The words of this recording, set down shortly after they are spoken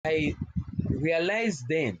I realized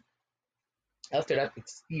then, after that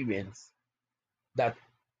experience, that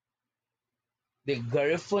the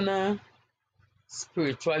Garifuna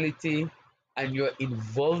spirituality and your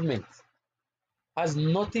involvement has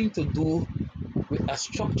nothing to do with a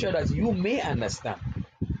structure that you may understand.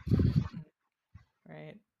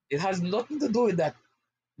 Right. It has nothing to do with that.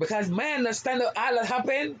 Because my understanding of all that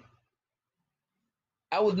happened,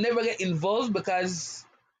 I would never get involved because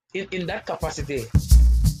in that capacity.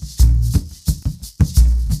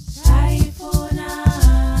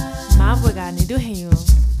 Mabwagani duheyo.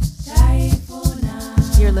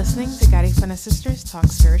 You're listening to Garifuna Sisters Talk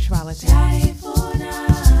Spirituality.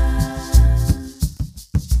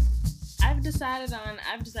 I've decided on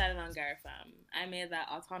Garifam. I made that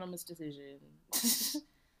autonomous decision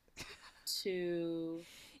to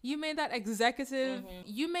You made that executive,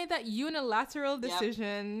 you made that unilateral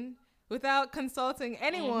decision without consulting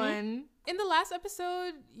anyone. In the last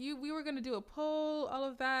episode, we were gonna do a poll, all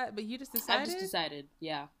of that, but you just decided. I've just decided,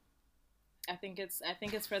 yeah. I think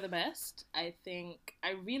it's for the best. I think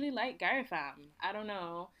I really like Gary Fam. I don't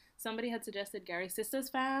know. Somebody had suggested Gary Sisters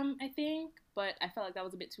Fam, I think, but I felt like that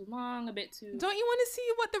was a bit too long, a bit too. Don't you want to see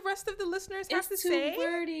what the rest of the listeners have to It's too say?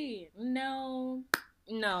 wordy. No,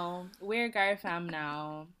 we're Gary Fam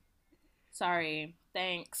now. Sorry.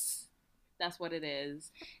 Thanks. That's what it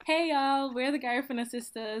is. Hey y'all, we're the Garifuna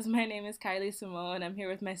Sisters. My name is Kylie Simone. I'm here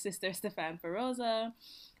with my sister Stefan Feroza.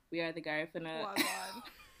 We are the Garifuna. Oh,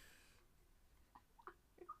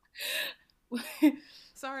 God.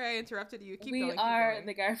 Sorry, I interrupted you. Keep going.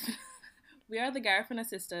 We are the Garifuna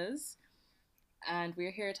Sisters, and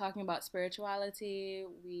we're here talking about spirituality.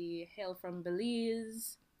 We hail from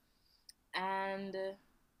Belize, and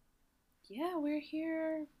yeah, we're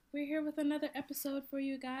here. We're here with another episode for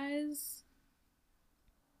you guys.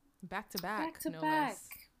 Back to back. Back to back.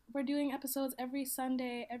 We're doing episodes every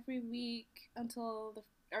Sunday, every week until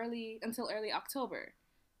early October.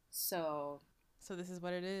 So this is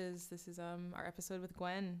what it is. This is our episode with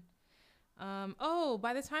Gwen.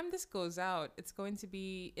 By the time this goes out, it's going to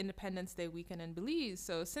be Independence Day weekend in Belize.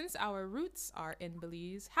 So since our roots are in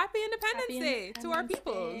Belize, happy Independence Day to our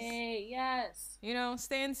peoples. Yes. You know,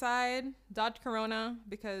 stay inside, dodge Corona,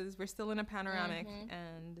 because we're still in a panoramic,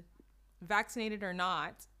 and vaccinated or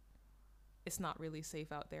not, it's not really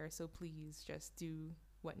safe out there. So please just do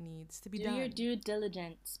what needs to be done. Do your due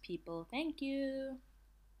diligence, people. Thank you.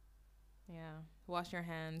 Yeah. Wash your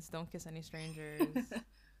hands. Don't kiss any strangers.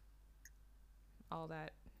 All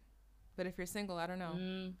that. But if you're single, I don't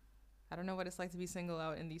know. I don't know what it's like to be single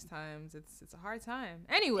out in these times. It's a hard time.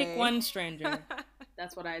 Anyway. Pick one stranger.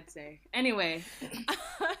 That's what I'd say. Anyway.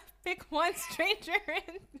 Pick one stranger.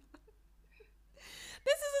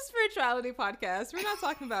 This is a spirituality podcast. We're not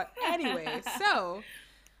talking about anyway. So,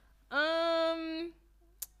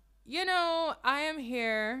 you know, I am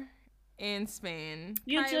here in Spain.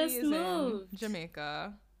 You Kylie just moved. in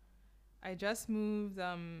Jamaica. I just moved.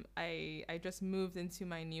 I just moved into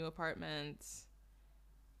my new apartment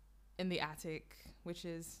in the attic, which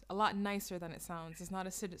is a lot nicer than it sounds. It's not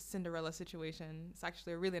a Cinderella situation. It's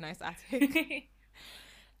actually a really nice attic.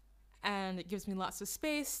 And it gives me lots of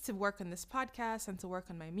space to work on this podcast and to work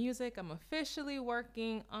on my music. I'm officially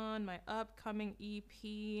working on my upcoming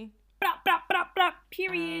EP.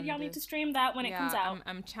 Period. And y'all need to stream that when it comes out.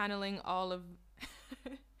 I'm channeling all of...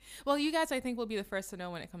 Well, you guys, I think, will be the first to know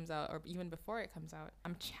when it comes out, or even before it comes out.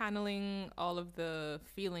 I'm channeling all of the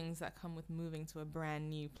feelings that come with moving to a brand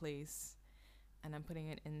new place, and I'm putting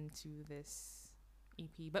it into this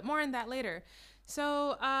EP. But more on that later.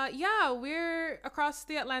 So, we're across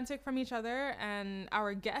the Atlantic from each other, and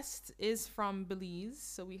our guest is from Belize.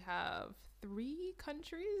 So we have 3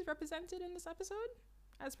 countries represented in this episode,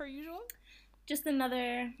 as per usual. Just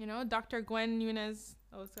another... You know, Dr. Gwen Nunes...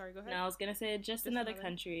 Oh, sorry, go ahead. No, I was going to say just another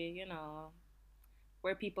country, you know.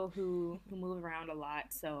 We're people who move around a lot,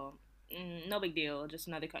 so no big deal. Just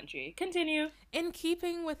another country. Continue. In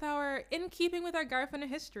keeping with our Garifuna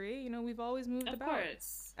history, you know, we've always moved about. Of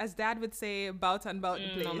course. As Dad would say, about and about the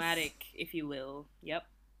place. Nomadic, if you will. Yep.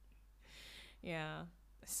 Yeah.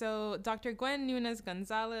 So Dr. Gwen Nunes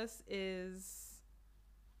Gonzalez is...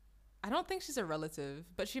 I don't think she's a relative,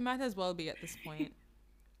 but she might as well be at this point.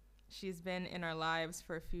 She's been in our lives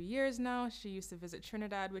for a few years now. She used to visit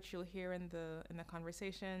Trinidad, which you'll hear in the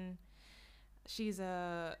conversation. She's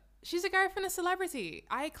a Garifuna celebrity.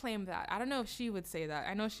 I claim that. I don't know if she would say that.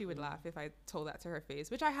 I know she would laugh if I told that to her face,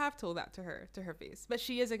 which I have told that to her face. But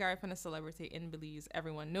she is a Garifuna celebrity in Belize.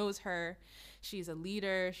 Everyone knows her. She's a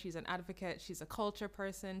leader. She's an advocate. She's a culture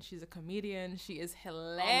person. She's a comedian. She is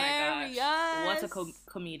hilarious. Oh my gosh. What's a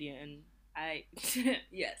comedian?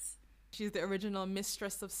 Yes. She's the original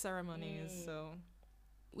mistress of ceremonies. So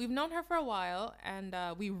we've known her for a while, and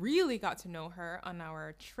we really got to know her on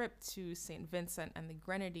our trip to St. Vincent and the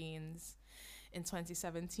Grenadines in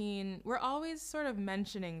 2017. We're always sort of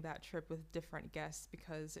mentioning that trip with different guests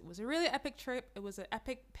because it was a really epic trip. It was an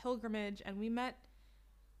epic pilgrimage, and we met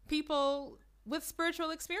people with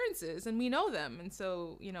spiritual experiences, and we know them. And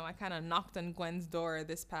so, you know, I kind of knocked on Gwen's door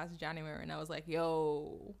this past January, and I was like,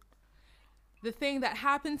 yo, the thing that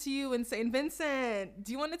happened to you in St. Vincent,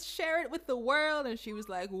 do you want to share it with the world? And she was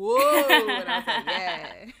like, whoa. And I was like,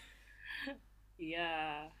 yeah.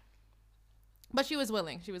 Yeah. But she was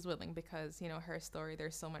willing. She was willing because, you know, her story,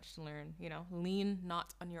 there's so much to learn. You know, lean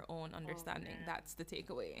not on your own understanding. That's the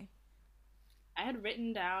takeaway. I had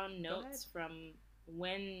written down notes from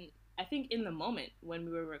when, I think in the moment when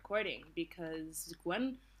we were recording, because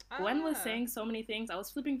Gwen was saying so many things. I was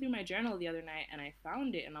flipping through my journal the other night and I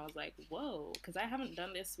found it and I was like, whoa, because I haven't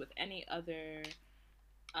done this with any other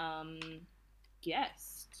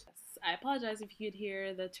guest. I apologize if you could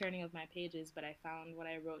hear the turning of my pages, but I found what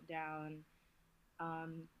I wrote down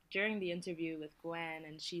during the interview with Gwen,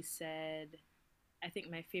 and she said, I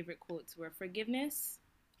think my favorite quotes were, forgiveness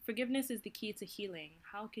is the key to healing.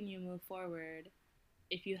 How can you move forward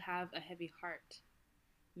if you have a heavy heart?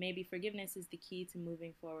 Maybe forgiveness is the key to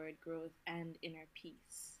moving forward, growth, and inner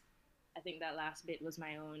peace. I think that last bit was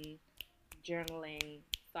my own journaling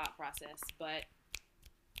thought process, but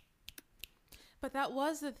that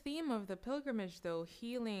was the theme of the pilgrimage, though,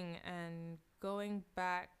 healing and going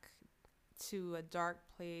back to a dark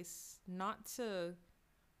place, not for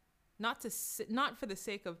the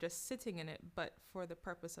sake of just sitting in it, but for the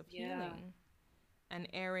purpose of healing and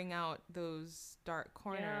airing out those dark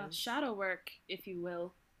corners. Yeah, shadow work, if you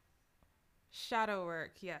will. Shadow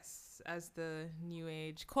work, yes, as the new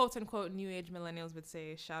age, quote unquote, new age millennials would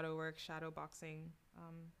say, shadow work, shadow boxing.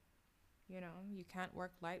 You know, you can't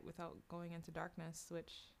work light without going into darkness,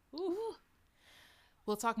 which,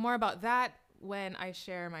 we'll talk more about that when I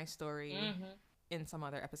share my story in some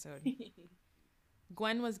other episode.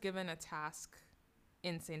 Gwen was given a task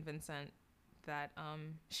in St. Vincent that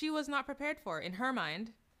she was not prepared for in her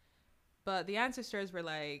mind, but the ancestors were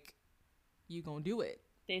like, you gonna do it.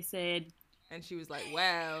 They said, and she was like,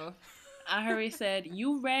 well, Ahari said,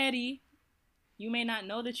 you ready. You may not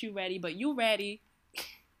know that you ready, but you ready.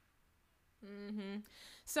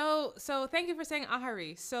 So thank you for saying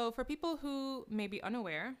Ahari. So for people who may be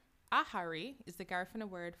unaware, Ahari is the Garifuna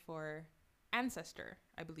word for ancestor,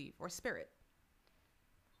 I believe, or spirit.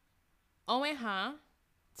 Oweha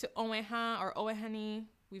to Oweha or Owehani,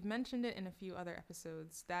 we've mentioned it in a few other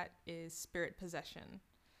episodes. That is spirit possession.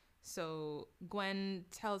 So Gwen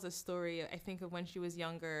tells a story, I think, of when she was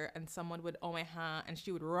younger and someone would Oweha and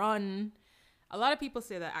she would run. A lot of people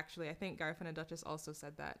say that, actually. I think Garifuna Duchess also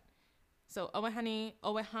said that. So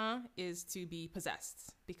Oweha is to be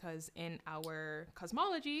possessed, because in our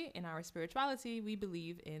cosmology, in our spirituality, we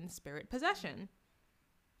believe in spirit possession.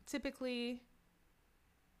 Typically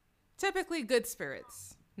good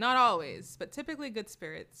spirits. Not always, but typically good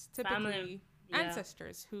spirits. Typically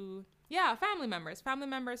ancestors who, family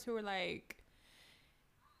members who were like,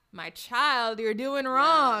 my child, you're doing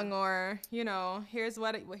wrong, or, you know, here's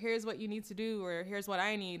what you need to do, or here's what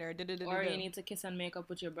I need, or or you need to kiss and make up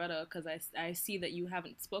with your brother because I see that you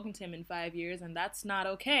haven't spoken to him in 5 years, and that's not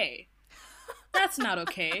okay. That's not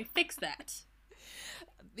okay. Fix that.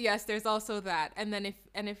 Yes, there's also that. And then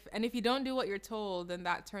if you don't do what you're told, then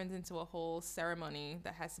that turns into a whole ceremony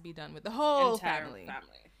that has to be done with the whole family.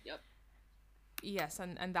 Yep. Yes,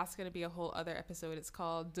 and that's going to be a whole other episode. It's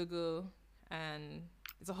called Dugu, and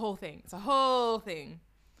it's a whole thing.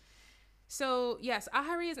 So, yes,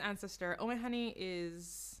 Ahari is ancestor. Owehani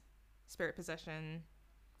is spirit possession.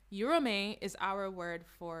 Yorome is our word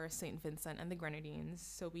for St. Vincent and the Grenadines.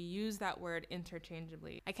 So we use that word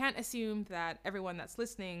interchangeably. I can't assume that everyone that's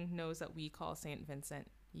listening knows that we call St.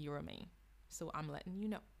 Vincent Yorome. So I'm letting you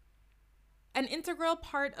know. An integral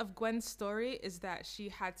part of Gwen's story is that she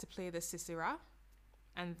had to play the sisira.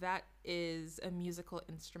 And that is a musical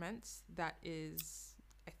instrument that is,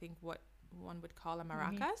 I think, what one would call a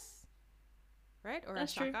maracas, right? Or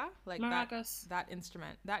that's a shaka, true. like Maracas. that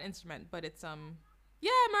instrument, but it's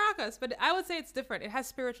maracas, but I would say it's different. It has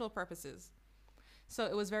spiritual purposes. So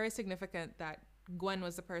it was very significant that Gwen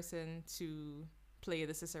was the person to play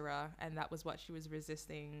the sisira, and that was what she was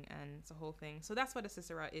resisting, and it's a whole thing. So that's what a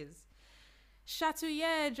sisira is.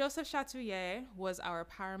 Joseph Chatouillet was our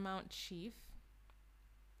paramount chief.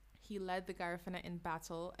 He led the Garifuna in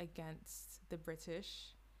battle against the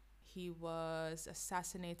British. He was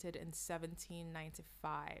assassinated in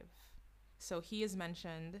 1795. So he is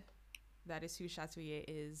mentioned That is who Chatouillet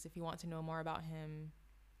is. If you want to know more about him,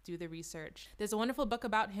 do the research. There's a wonderful book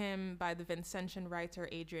about him by the Vincentian writer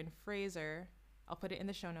Adrian Fraser. I'll put it in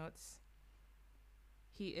the show notes.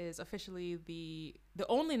 He is officially the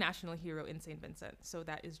only national hero in St. Vincent. So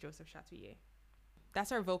that is Joseph Chatouillet.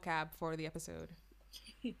 That's our vocab for the episode.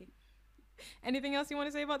 Anything else you want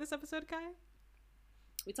to say about this episode, Kai?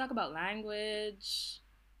 We talk about language.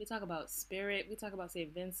 We talk about spirit. We talk about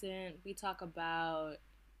St. Vincent. We talk about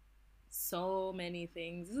so many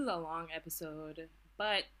things. This is a long episode,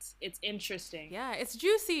 but it's interesting. Yeah, it's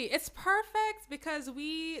juicy. It's perfect because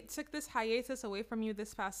we took this hiatus away from you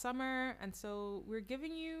this past summer, and so we're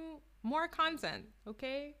giving you more content,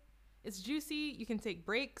 okay? It's juicy. You can take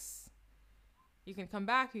breaks. You can come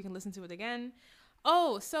back. You can listen to it again.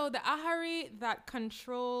 Oh, so the Ahari that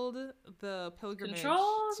controlled the pilgrimage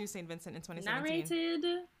to St. Vincent in 2017. Narrated?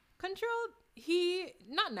 Controlled? He,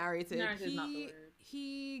 not narrated. Narrated is not the word.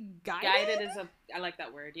 He guided? Guided is I like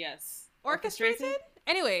that word, yes. Orchestrated?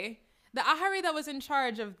 Anyway, the Ahari that was in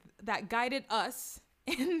charge of, that guided us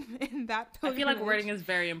in that pilgrimage. I feel like wording is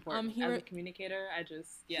very important. As a communicator,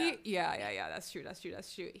 That's true.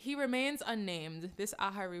 He remains unnamed. This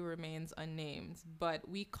Ahari remains unnamed, but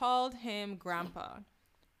we called him Grandpa.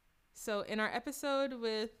 So in our episode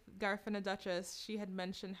with Garifuna Duchess, she had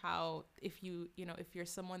mentioned how if you're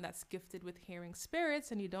someone that's gifted with hearing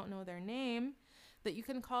spirits and you don't know their name, that you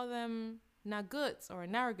can call them Naguts or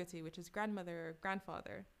Naraguti, which is grandmother or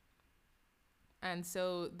grandfather. And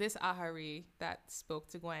so this Ahari that spoke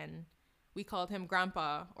to Gwen, we called him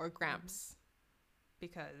Grandpa or Gramps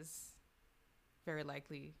because very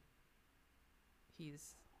likely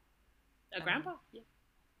he's a grandpa. Yeah.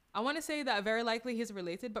 I want to say that very likely he's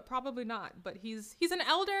related, but probably not. But he's an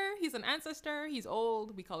elder, he's an ancestor, he's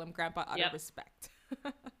old. We call him Grandpa out of respect.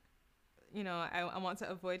 I want to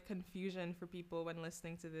avoid confusion for people when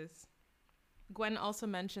listening to this. Gwen also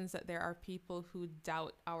mentions that there are people who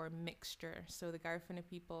doubt our mixture. So the Garifuna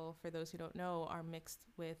people, for those who don't know, are mixed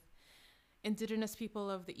with indigenous people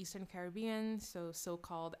of the Eastern Caribbean,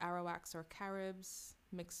 so-called Arawaks or Caribs,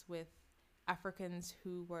 mixed with Africans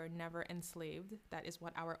who were never enslaved. That is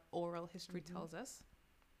what our oral history tells us.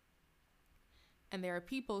 And there are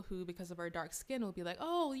people who, because of our dark skin, will be like,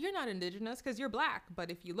 oh, you're not indigenous because you're black. But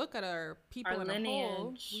if you look at our people in a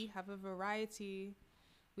whole, we have a variety.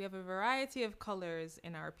 We have a variety of colors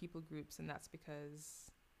in our people groups, and that's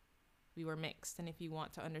because we were mixed. And if you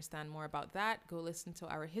want to understand more about that, go listen to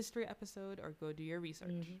our history episode or go do your research.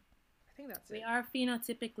 I think that's it. We are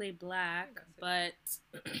phenotypically black, but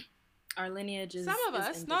our lineage is some of us,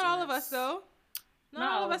 indigenous. not all of us, though. Not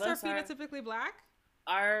all of us are phenotypically black.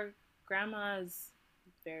 Our grandma is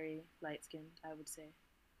very light-skinned, I would say.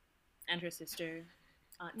 And her sister,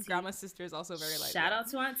 Aunt T. Grandma's sister is also very light. Shout out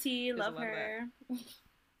to Aunt T. Love her.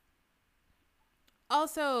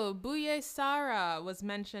 Also, Buye Sara was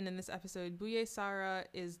mentioned in this episode. Buye Sara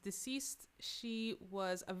is deceased. She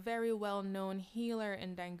was a very well-known healer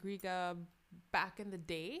in Dangriga back in the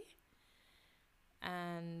day.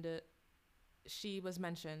 And she was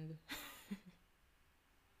mentioned.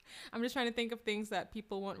 I'm just trying to think of things that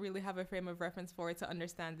people won't really have a frame of reference for to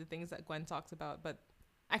understand the things that Gwen talks about. But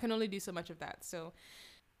I can only do so much of that. So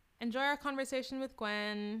enjoy our conversation with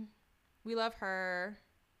Gwen. We love her.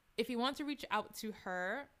 If you want to reach out to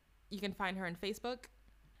her, you can find her on Facebook.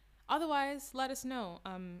 Otherwise, let us know.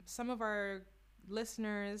 Some of our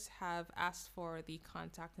listeners have asked for the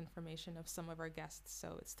contact information of some of our guests,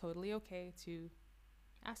 so it's totally okay to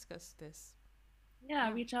ask us this.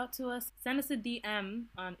 Yeah, reach out to us. Send us a DM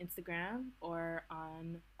on Instagram or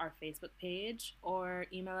on our Facebook page, or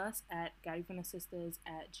email us at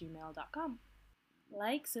garifunasistas@gmail.com.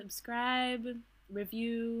 Like, subscribe,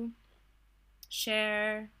 review,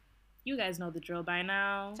 share. You guys know the drill by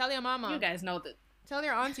now. Tell your mama. You guys know the. Tell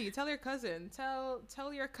your auntie. Tell your cousin. Tell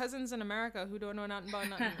your cousins in America who don't know nothing about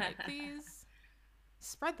nothing. Like, please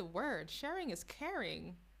spread the word. Sharing is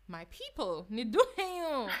caring. My people need to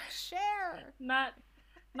share. Not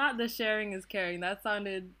the sharing is caring. That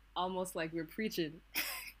sounded almost like we're preaching.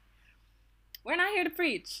 We're not here to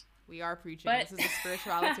preach. We are preaching. But this is a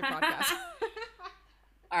spirituality podcast.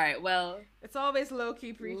 All right, well, it's always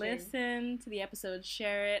low-key preaching. Listen to the episode,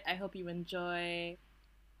 share it. I hope you enjoy.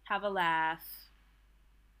 Have a laugh.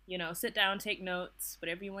 Sit down, take notes,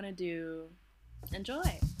 whatever you want to do. Enjoy.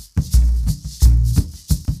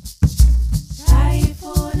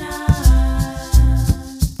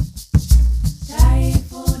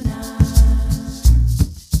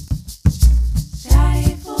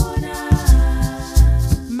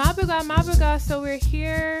 Mabuga. So we're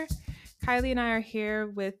here. Kylie and I are here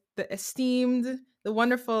with the esteemed the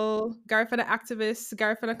wonderful Garifuna activist,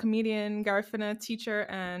 Garifuna comedian, Garifuna teacher,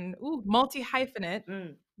 and multi hyphenate,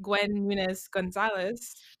 Gwen Nunes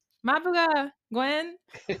Gonzalez. Mabuga, Gwen.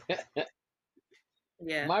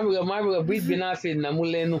 Yeah. Mabuga, breathe binafin na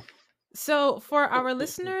mulenu. So, for our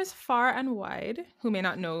listeners far and wide who may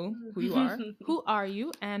not know who who are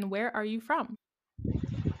you and where are you from?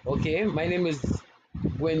 Okay, my name is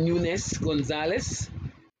Gwen Nunes Gonzalez.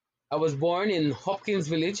 I was born in Hopkins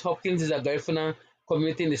Village. Hopkins is a Garifuna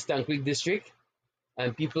community in the Stann Creek district.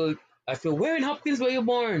 And people, I feel, where in Hopkins were you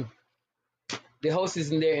born? The house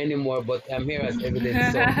isn't there anymore, but I'm here as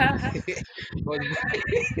evidence. So,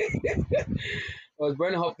 I was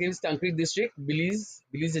born in Hopkins, Stann Creek district, Belize.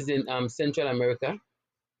 Belize is in Central America.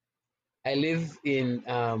 I live in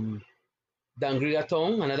Dangria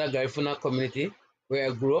Town, another Garifuna community where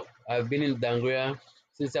I grew up. I've been in Dangria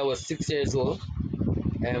since I was 6 years old.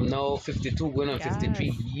 I am now 52, going on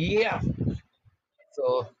 53. Yeah.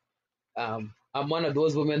 So I'm one of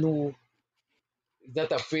those women who is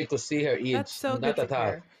not afraid to say her That's age. so Not good to at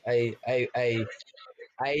all. hear.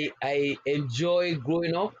 I enjoy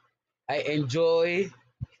growing up. I enjoy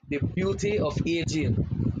the beauty of aging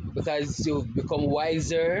because you become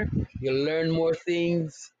wiser, you learn more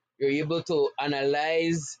things, you're able to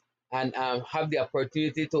analyze and have the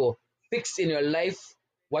opportunity to fix in your life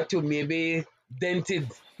what you maybe dented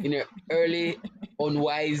in your early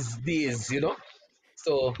unwise days, you know.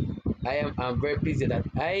 So I'm very pleased that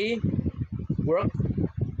I work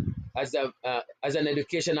as an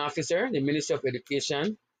education officer, the Ministry of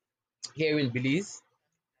Education here in Belize.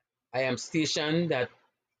 I am stationed at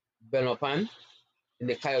Belmopan in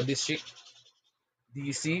the Cayo District,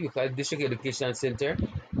 DC, we call it District Education Center.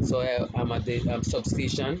 So I'm at the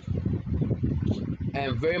substation. I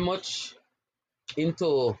am very much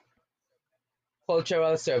into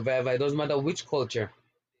cultural survival. It doesn't matter which culture.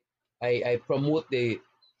 I promote the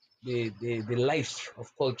life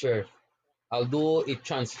of culture. Although it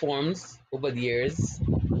transforms over the years,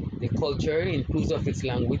 the culture, inclusive of its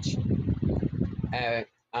language,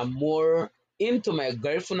 I'm more into my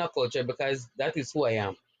Garifuna culture because that is who I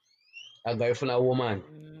am, a Garifuna woman.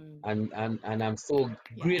 And I'm so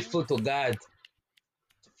grateful to God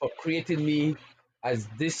for creating me as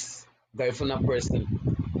this Garifuna person.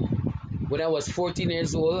 When I was 14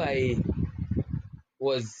 years old, I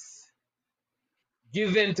was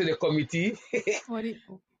given to the committee, What do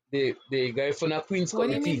you, the Garifuna Queens what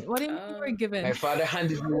do you mean? Committee. What do you mean you were My given? father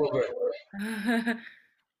handed me over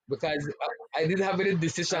because I didn't have any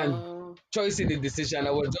decision, Oh. choice in the decision.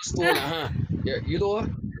 I was just told, you know,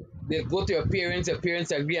 they go to your parents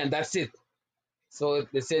agree, and that's it. So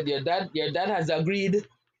they said your dad has agreed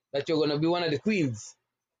that you're gonna be one of the queens,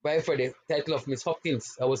 right, for the title of Miss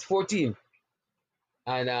Hopkins. I was 14,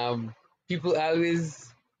 and people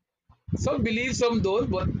always, some believe, some don't,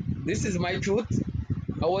 but this is my truth.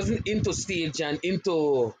 I wasn't into stage and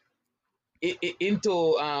into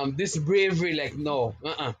this bravery. Like no,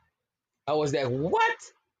 I was like, what?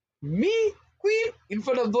 Me, queen, in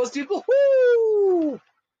front of those people? Whoo!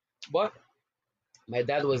 But my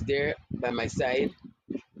dad was there by my side,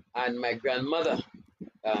 and my grandmother,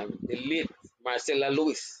 the late Marcella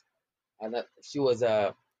Lewis, and she was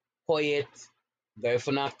a poet,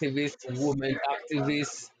 Garifuna activist, woman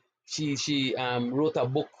activist. She wrote a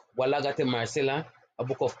book, Walagate Marcella, a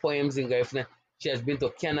book of poems in Garifuna. She has been to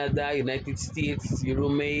Canada, United States,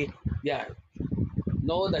 Urume. Yeah,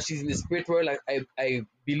 now that she's in the spirit world, I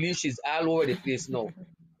believe she's all over the place now.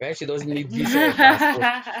 Right? She doesn't need visa or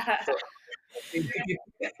passport. So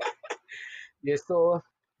yeah, so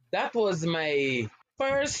that was my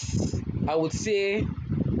first, I would say,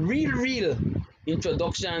 real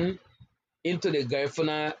introduction into the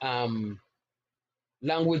Garifuna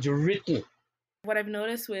language written. What I've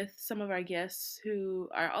noticed with some of our guests who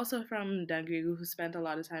are also from Dangriga, who spent a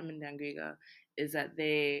lot of time in Dangriga, is that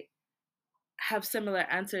they have similar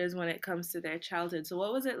answers when it comes to their childhood. So,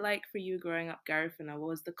 what was it like for you growing up Garifuna? What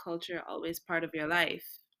was the culture always part of your life?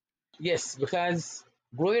 Yes, because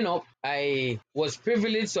growing up, I was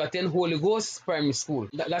privileged to attend Holy Ghost Primary School.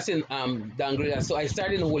 That's in Dangriga. So I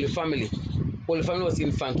started in Holy Family. Holy Family was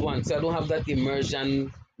infant one, so I don't have that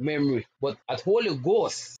immersion memory. But at Holy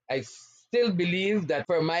Ghost, I still believe that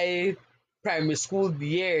for my primary school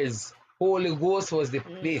years, Holy Ghost was the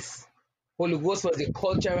place. Holy Ghost was the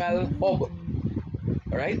cultural hub,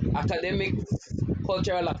 right? Academics,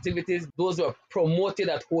 cultural activities, those were promoted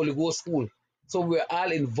at Holy Ghost School. So we're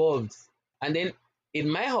all involved. And then in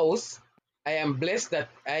my house, I am blessed that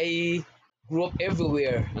I grew up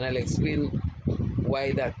everywhere, and I'll explain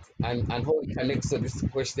why that and how it connects to this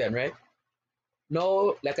question, right?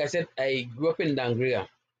 Now, like I said, I grew up in Dangria.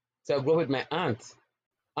 So I grew up with my aunt,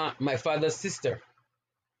 my father's sister.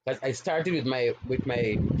 Because I started with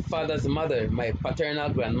my father's mother, my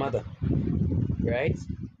paternal grandmother, right?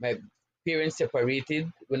 My parents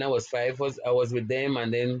separated when I was 5. I was with them,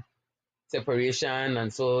 and then separation,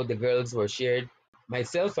 and so the girls were shared.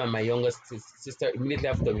 Myself and my youngest sister immediately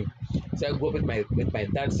after me. So I grew up with my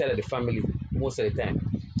dad's side of the family most of the time.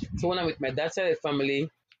 So when I'm with my dad's side of the family,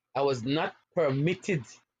 I was not permitted,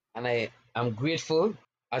 and I am grateful.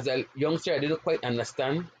 As a youngster, I didn't quite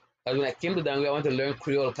understand. Because when I came to Dangry, I wanted to learn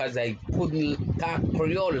Creole because I couldn't talk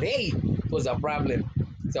Creole. Hey, it was a problem.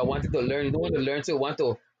 So I wanted to learn. You don't want to learn, so you want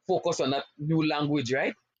to focus on that new language,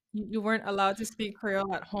 right? You weren't allowed to speak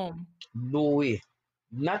Creole at home. No way.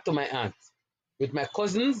 Not to my aunt. With my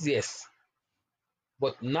cousins, yes,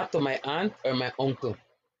 but not to my aunt or my uncle.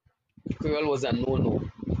 Creole was a no-no.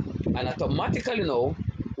 And automatically now,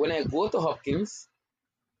 when I go to Hopkins,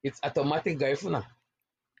 it's automatic Garifuna,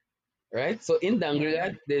 right? So in Yeah.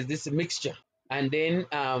 Dangriga, there's this mixture. And then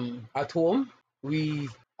at home, we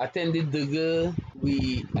attended the girl,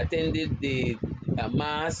 we attended the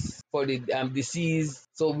mass for the deceased.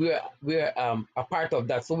 So we're a part of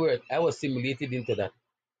that. So I was simulated into that.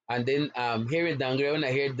 And then here in Dangriga, when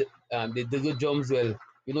I heard the Dugu drums, well,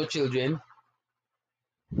 children,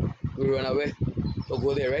 we run away to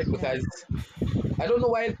go there, right? Yeah. Because I don't know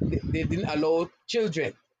why they didn't allow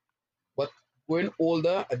children. But growing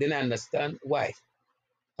older, I didn't understand why.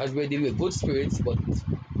 Because we're dealing with good spirits, but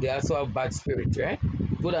they also have bad spirits, right?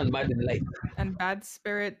 Good and bad in life. And bad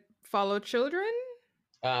spirit follow children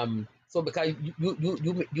So because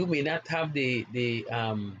you may not have the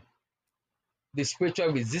spiritual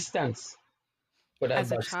resistance for that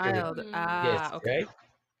as a bad spirit. child. Mm. Yes, Ah, okay.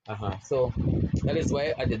 right? So that is why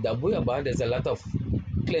at the Dabuya bar there's a lot of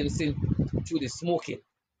cleansing through the smoking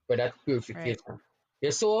for that Right. purification.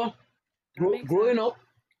 Yeah, so That makes growing sense. up,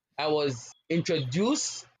 I was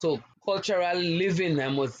introduced to cultural living.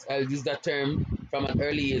 I'll use that term from an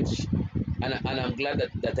early age, and I'm glad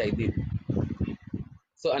that I did.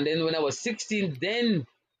 So and then when I was 16, then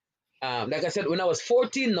like I said, when I was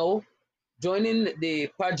 14 now, joining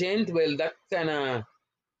the pageant, well, that kind of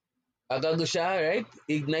agagusha, right,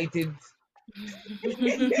 ignited,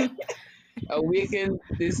 awakened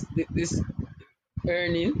this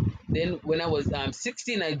earning. Then when I was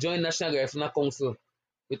 16, I joined National Garifuna Council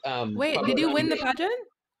with Wait, did Pablo you win the Lambe. pageant?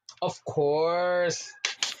 Of course,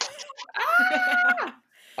 Ah!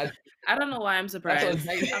 I, I don't know why I'm that was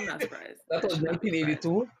surprised. I'm not surprised. that I was should not be surprised.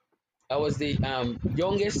 1982. I was the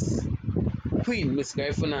youngest queen, Miss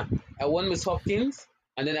Garifuna. I won Miss Hopkins,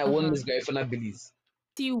 and then I won Uh-huh. Miss Garifuna Belize.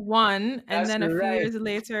 You won, and That's then a few right. years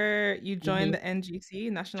later, you joined Mm-hmm. the NGC,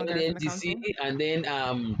 National Joined the Garifuna NGC, Council. and then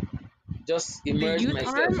just The immersed youth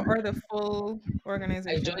myself. arm or the full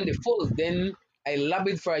I joined organization? the full. Then I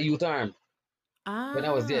lobbied for a youth arm when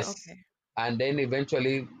I was Ah, yes, okay. and then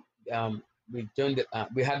eventually we joined.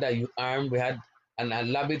 We had a youth arm. We had and I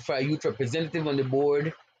lobbied for a youth representative on the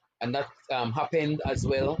board, and that happened as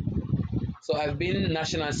well. So I've been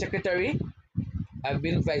national secretary. I've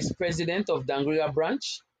been vice president of Dangriga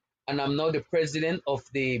branch, and I'm now the president of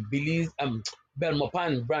the Belize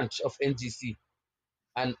Belmopan branch of NGC.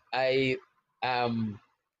 And I am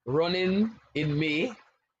running in May.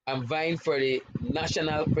 I'm vying for the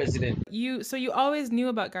national president. You always knew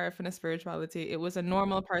about Garifuna spirituality. It was a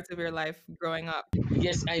normal part of your life growing up.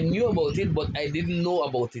 Yes, I knew about it, but I didn't know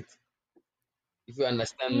about it. If you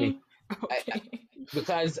understand me, Mm. I Okay.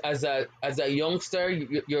 because as a youngster,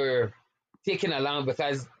 you're taken along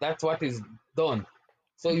because that's what is done.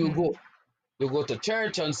 So Hmm. you go to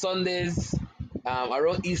church on Sundays,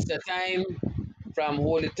 around Easter time, from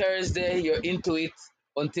Holy Thursday, you're into it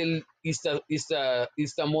until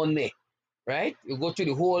Easter Monday, right? You go through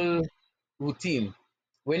the whole routine.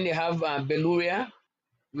 When they have Beluria,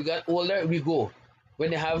 we got older, we go.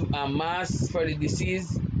 When they have mass for the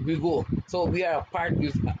deceased, we go. So we are a part.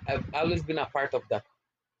 I've always been a part of that.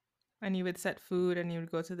 And you would set food, and you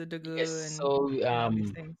would go to the dugu Yes. So and all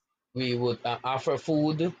these things. we would offer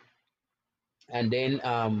food, and then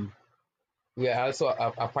we are also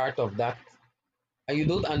a part of that. And you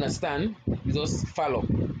don't understand, you just follow.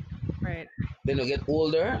 Right. Then you get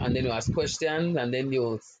older, and then you ask questions, and then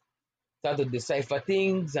you start to decipher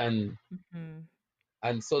things, Hmm.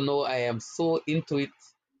 and so now I am so into it,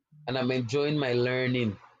 and I'm enjoying my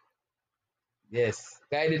learning. Yes,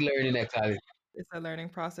 guided learning, I call it. It's a learning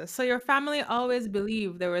process. So your family always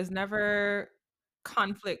believed there was never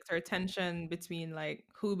conflict or tension between like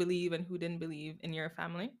who believe and who didn't believe in your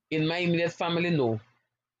family? In my immediate family, no.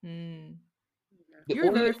 Mm. The You're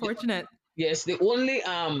only very fortunate. yes, the only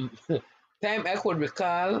time I could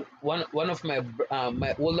recall, one of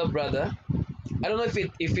my older brother. I don't know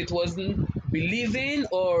if it wasn't believing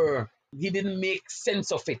or he didn't make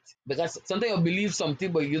sense of it, because sometimes you believe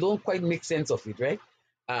something but you don't quite make sense of it, right?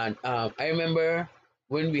 And I remember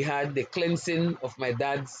when we had the cleansing of my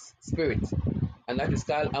dad's spirit, and that is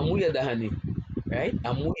called Amuya Dahani, right?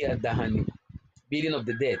 Amuya Dahani, beating of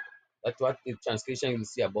the dead. That's what the translation you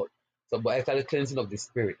see about. So, but I call it cleansing of the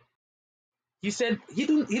spirit. He said he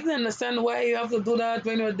didn't understand why you have to do that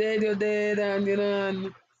when you're dead, and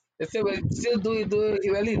and they said, well, still do it.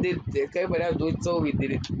 Well, he did. Okay, but I do it, so we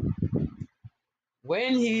did it.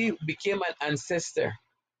 When he became an ancestor,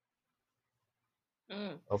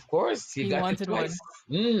 Mm. of course, he He got it wanted twice.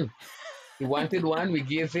 one. He wanted one, we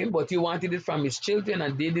gave him, but he wanted it from his children,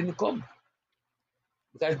 and they didn't come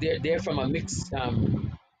because they're from a mixed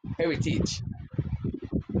heritage,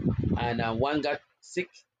 and one got sick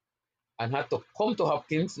and had to come to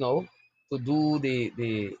Hopkins now to do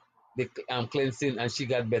the cleansing, and she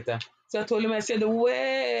got better. So I told him, I said,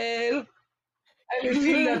 well, I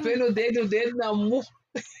feel that when you dead now move.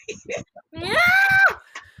 Man.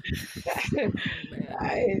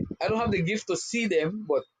 I don't have the gift to see them,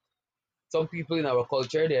 but some people in our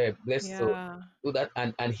culture they're blessed to Yeah. do that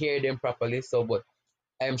and hear them properly. So, but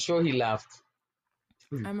I'm sure he laughed.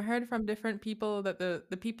 I'm heard from different people that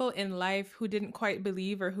the people in life who didn't quite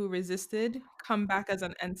believe or who resisted come back as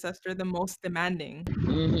an ancestor the most demanding.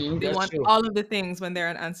 They That's want true. all of the things when they're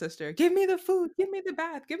an ancestor. Give me the food, give me the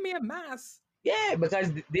bath, give me a mass. Yeah,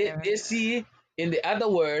 because Yeah. they see in the other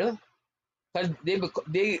world, because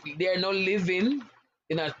they are not living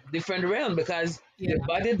in a different realm, because Yeah. the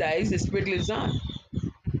body dies, the spirit lives on.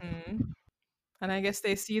 hmm And I guess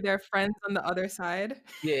they see their friends on the other side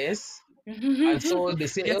Yes, and so they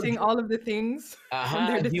say, oh, getting all of the things from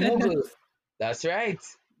their gimuggle. descendants. That's right.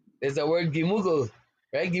 There's a word gimuggle,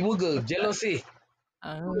 right? Gimuggle, What's that? jealousy.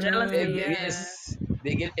 Jealousy, Ah. yeah. Yes,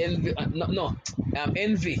 they get envy. No, no,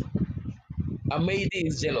 envy. A maiden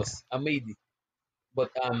is jealous. A maiden.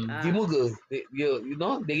 But Ah. gimuggle,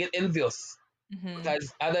 they get envious Mhm.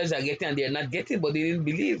 because others are getting and they're not getting, but they didn't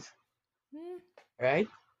believe, Mm. right?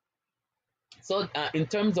 So in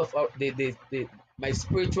terms of my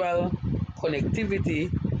spiritual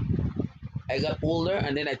connectivity, I got older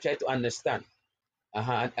and then I tried to understand.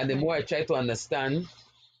 And the more I try to understand,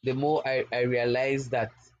 the more I realize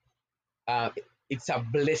that uh, it's a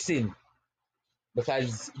blessing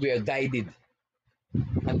because we are guided,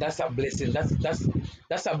 and that's a blessing.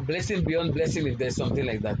 That's a blessing beyond blessing if there's something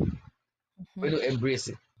like that. When you Mhm. embrace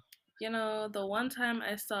it. You know, the one time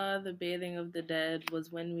I saw the bathing of the dead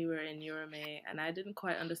was when we were in Urame, and I didn't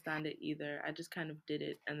quite understand it either. I just kind of did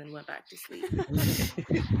it and then went back to sleep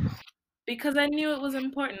because I knew it was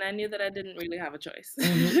important. I knew that I didn't really have a choice.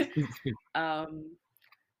 um,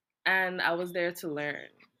 and I was there to learn,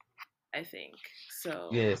 I think.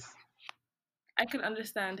 So Yes, I can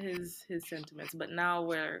understand his sentiments, but now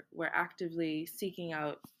we're actively seeking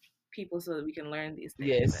out people so that we can learn these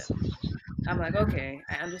things, yes. and I'm like, okay,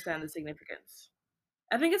 I understand the significance.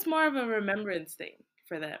 I think it's more of a remembrance thing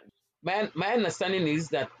for them. My understanding is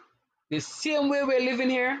that the same way we're living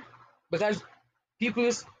here, because people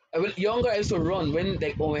when younger I used to run when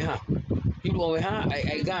like Omeha. People Omeha,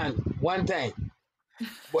 I gone one time.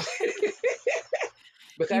 But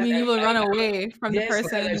You because mean you will run away from the yes,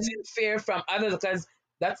 because I've person? seen fear from others, because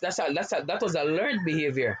that was a learned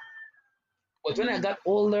behavior. But when I Mm. got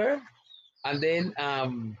older, and then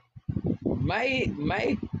my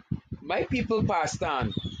my my people passed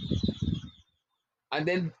on, and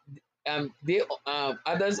then they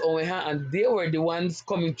others over here, and they were the ones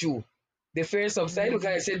coming through. The fear subsided because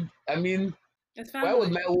I Mm. said, I mean, It's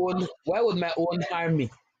family. why would my own harm me,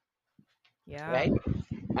 Yeah. right?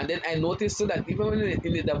 And then I noticed so that even when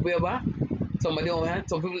in the Dabueba, somebody over here,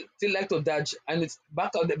 some people still like to dodge, and it's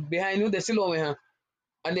back out behind you, they still over here,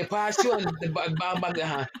 and they pass you and they back the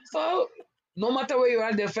hand. So no matter where you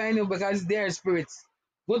are, they find you because they are spirits,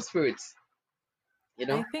 good spirits, you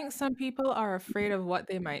know. I think some people are afraid of what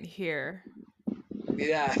they might hear.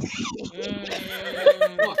 Yeah.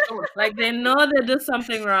 Mm. Like they know they did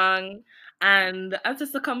something wrong, and the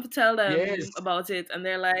ancestor come to tell Yes. them about it, and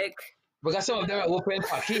they're like, Because some of them are open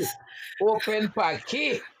packy. Open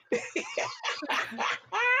packy.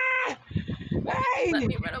 "Let Right.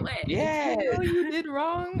 me run away." If you Yes. know you did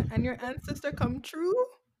wrong and your ancestor come true,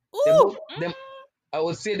 The ooh. mouth, them, I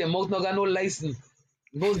would say the mouth not got no license.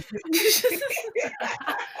 No.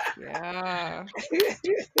 Yeah.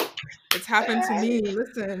 It's happened to me.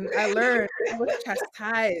 Listen, I learned. I was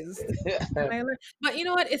chastised. And I learned. But you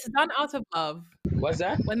know what? It's done out of love. What's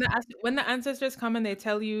that? When the ancestors come and they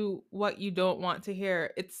tell you what you don't want to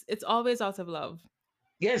hear, it's always out of love.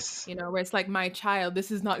 Yes. You know, where it's like, my child,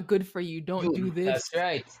 this is not good for you. Don't do this. That's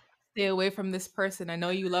right. Stay away from this person. I know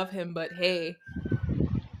you love him, but hey.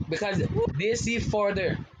 Because they see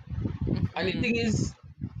further. And the thing is,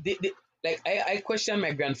 they, like I question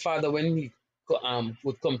my grandfather when he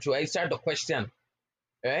would come through. I start to question,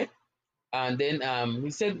 right? And then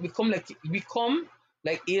he said, we come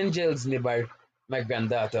like angels, nearby my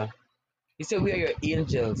granddaughter. He said, we are your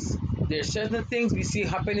angels. There are certain things we see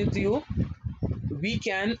happening to you. We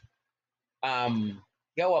can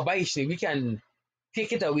we can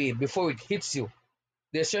take it away before it hits you.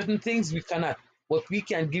 There are certain things we cannot, but we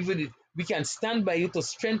can give it. We can stand by you to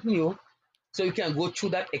strengthen you, so you can go through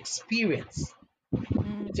that experience.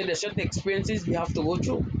 So there are certain experiences we have to go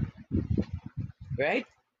through, right?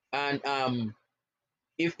 And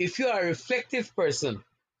if you are a reflective person,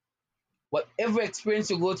 whatever experience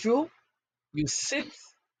you go through, you sit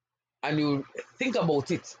and you think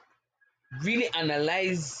about it, really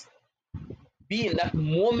analyze, be in that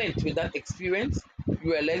moment with that experience.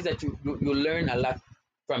 You realize that you learn a lot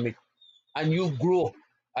from it, and you grow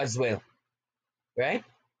as well, right?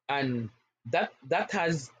 And that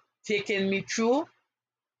has taken me through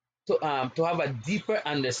to have a deeper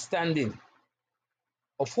understanding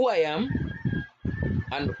of who I am,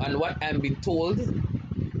 and what I'm being told,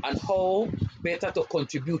 and how better to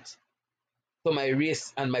contribute to my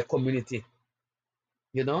race and my community,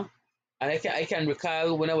 you know. And I can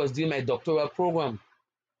recall when I was doing my doctoral program,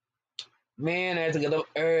 man, I had to get up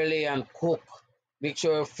early and cook, make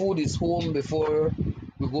sure food is home before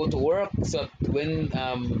we go to work, so when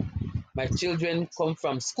my children come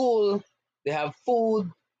from school, they have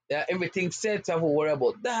food, they have everything set. So I have to worry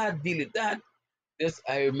about that, deal with that. Yes,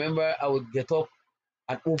 I remember I would get up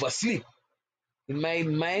and oversleep. In my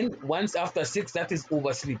mind, once after 6, that is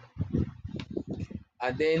oversleep.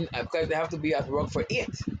 And then because they have to be at work for 8,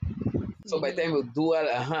 so by the time we do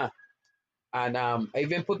all, and I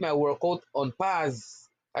even put my workout on pause,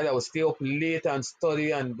 as I would stay up late and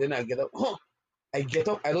study, and then I get up. I get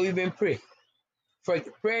up, I don't even pray. For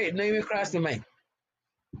prayer, it not even cross my mind.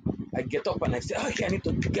 I get up and I say, okay, I need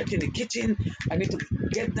to get in the kitchen. I need to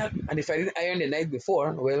get that. And if I didn't iron the night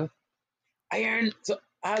before, well, iron. So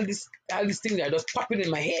all these things are just popping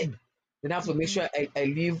in my head. Then I have to make sure I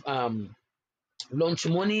leave lunch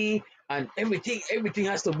money and everything. Everything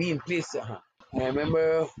has to be in place. I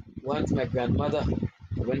remember once my grandmother,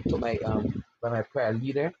 I went to my by my prayer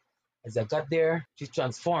leader. As I got there, she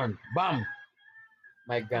transformed. Bam!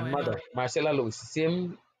 My Oh, I know. grandmother, Marcella Lewis,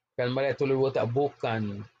 same grandmother I told you wrote a book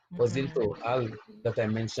and was into all that I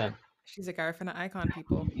mentioned. She's a Garifuna icon,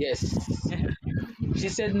 people. Yes. Yeah. She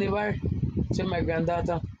said, never, to my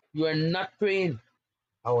granddaughter, you are not praying.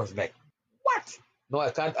 I was like, what? No, I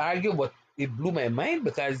can't argue, but it blew my mind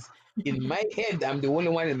because in my head, I'm the only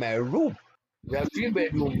one in my room. We have 3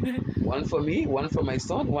 bedrooms, one for me, one for my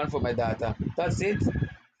son, one for my daughter. That's it.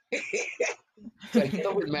 So I get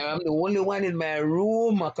up with I'm the only one in my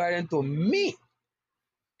room, according to me.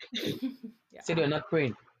 Yeah. Said you're not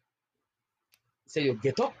praying. Said you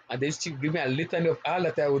get up, and then she give me a litany of all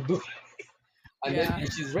that I would do. And then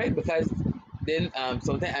and she's right, because then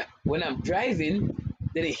sometimes when I'm driving,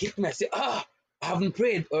 then it hit me. I say, I haven't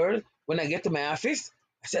prayed. Or when I get to my office,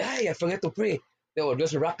 I said, hey, I forget to pray. They will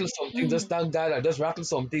just rattle something, just thank God, I just rattle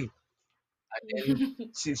something. And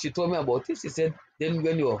then she told me about it. She said, then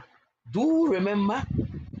when you do remember,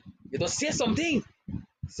 you just say something.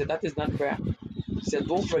 She said, that is not prayer. She said,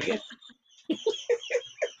 don't forget.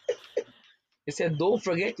 He said, don't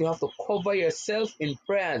forget, you have to cover yourself in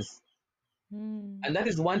prayers. And that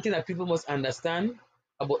is one thing that people must understand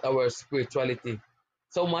about our spirituality.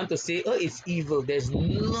 Some want to say, oh, it's evil. There's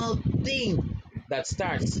nothing that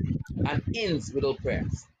starts and ends without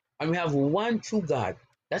prayers. And we have one true God.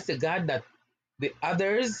 That's the God that the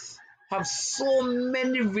others have so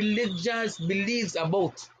many religious beliefs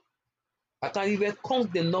about. I can't even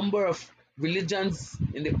count the number of religions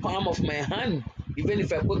in the palm of my hand. Even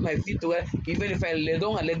if I put my feet together, even if I lay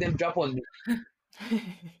down and let them drop on me,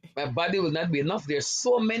 my body will not be enough. There's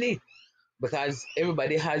so many, because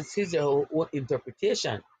everybody has his or her own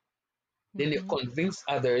interpretation. Then they convince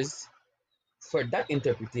others for that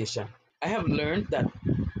interpretation. I have learned that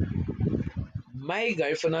my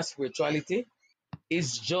Garifuna spirituality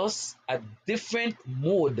is just a different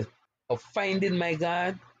mode of finding my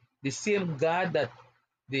God, the same God that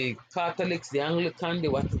the Catholics, the Anglican, the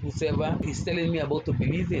whatsoever is telling me about to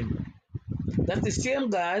believe in. That's the same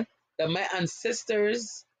God that my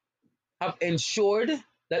ancestors have ensured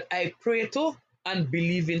that I pray to and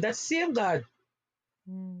believe in. That same God.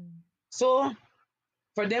 So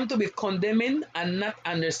For them to be condemning and not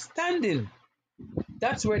understanding,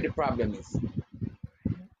 that's where the problem is,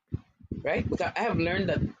 right? Because I have learned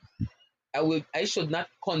that I should not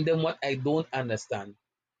condemn what I don't understand.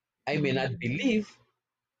 I may not believe,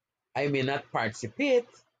 I may not participate,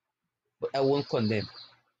 but I won't condemn.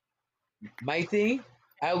 My thing,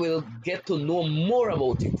 I will get to know more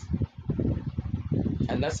about it.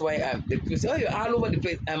 And that's why the people say, oh, you're all over the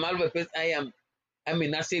place. I'm all over the place. I may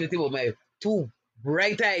not say anything with my two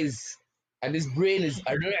bright eyes. And this brain is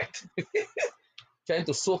alert, trying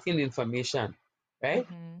to soak in information, right?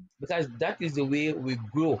 Because that is the way we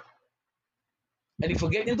grow. And if you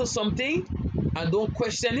get into something and don't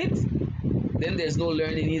question it, then there's no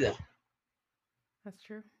learning either. That's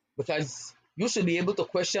true. Because you should be able to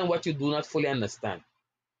question what you do not fully understand.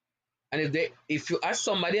 And if you ask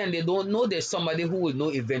somebody and they don't know, there's somebody who will know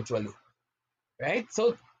eventually, right?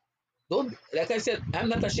 So don't, like I said, I'm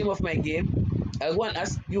not ashamed of my game. I want to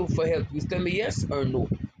ask you for help. You tell me yes or no.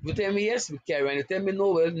 If you tell me yes, we carry on. You tell me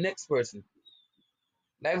no, well, next person.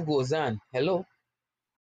 Life goes on. Hello.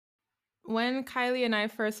 When Kylie and I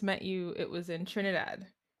first met you, it was in Trinidad.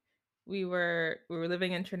 We were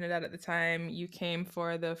living in Trinidad at the time. You came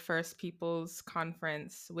for the First Peoples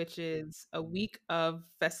Conference, which is a week of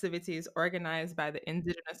festivities organized by the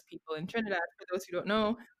indigenous people in Trinidad. For those who don't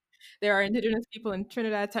know, there are indigenous people in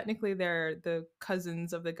Trinidad. Technically, they're the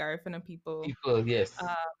cousins of the Garifuna people. People, yes.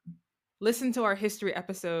 Listen to our history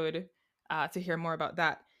episode to hear more about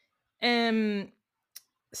that.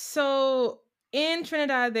 So in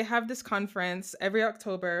Trinidad, they have this conference every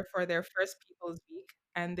October for their First Peoples Week,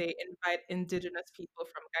 and they invite indigenous people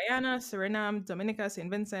from Guyana, Suriname, Dominica, St.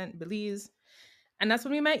 Vincent, Belize. And that's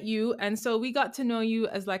when we met you. And so we got to know you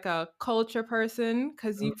as like a culture person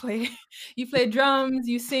because you play you play drums,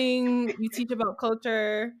 you sing, you teach about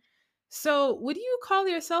culture. So would you call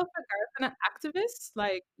yourself a Garifuna activist?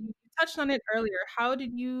 Like you touched on it earlier. How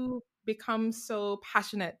did you become so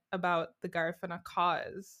passionate about the Garifuna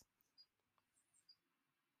cause?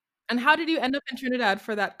 And how did you end up in Trinidad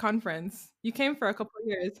for that conference? You came for a couple of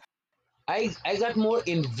years. I got more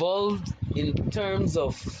involved in terms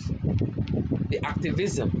of the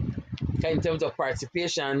activism, in terms of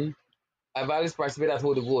participation. I've always participated at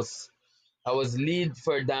Holy Ghost. I was lead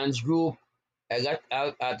for a dance group. I got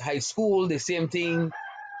out at high school, the same thing.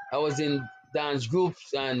 I was in dance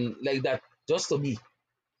groups and like that just to be,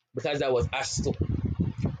 because I was asked to.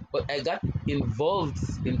 But I got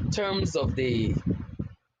involved in terms of the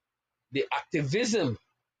activism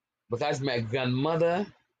because my grandmother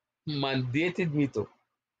mandated me to.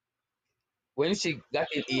 When she got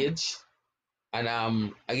in age, and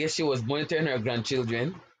I guess she was monitoring her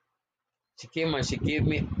grandchildren, she came and she gave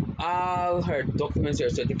me all her documents, her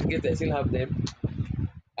certificates. I still have them.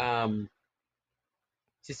 Um,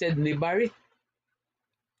 she said, "Nibari,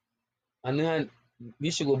 anuhan ni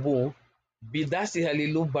shugobu bidasi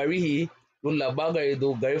halilu barihi lu labagari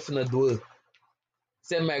do garifuna do."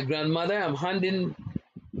 Said, "My grandmother, I'm handing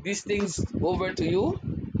these things over to you.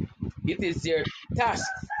 It is your task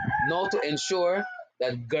now to ensure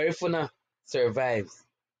that Garifuna survives."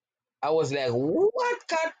 I was like, "What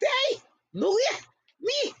can they? No, yeah,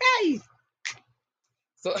 me, hey."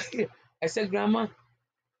 So I said, "Grandma,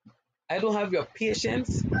 I don't have your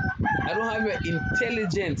patience. I don't have your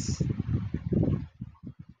intelligence.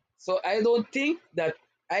 So I don't think that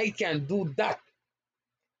I can do that."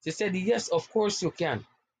 She said, "Yes, of course you can.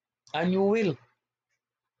 And you will."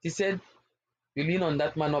 She said, "You lean on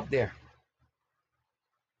that man up there.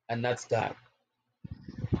 And that's God."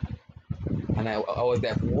 And I was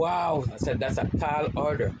like, wow. I said, "That's a tall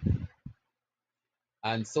order."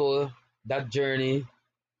 And so that journey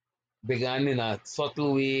began in a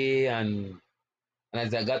subtle way. And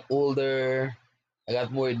as I got older, I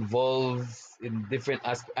got more involved in different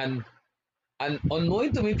aspects. And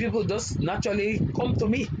unknowing to me, people just naturally come to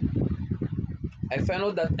me. I found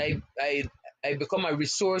out that I become a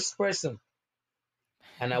resource person.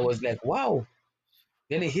 And I was like, wow.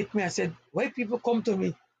 Then it hit me. I said, why people come to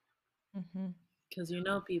me? Because you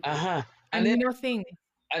know people. Uh-huh. And then you know things.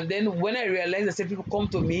 And then when I realized, I said, people come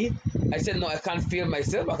to me, I said, no, I can't feel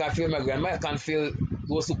myself. I can't feel my grandma. I can't feel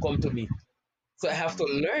those who come to me. So I have to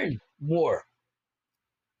learn more,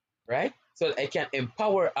 right? So I can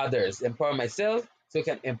empower others, empower myself, so I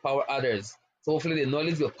can empower others. So hopefully the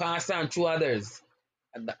knowledge will pass on to others.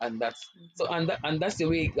 And that's so and that's the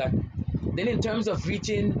way that then in terms of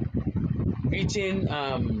reaching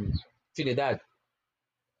Trinidad,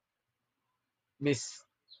 Miss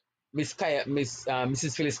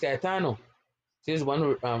Mrs. Phyllis Cayetano. She's one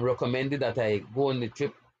who recommended that I go on the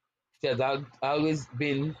trip. She has always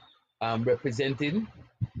been representing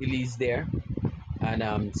Belize there.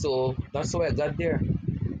 And so that's how I got there.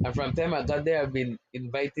 And from the time I got there, I've been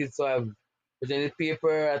invited. So I've presented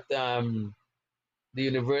paper at the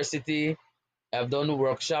university. I've done a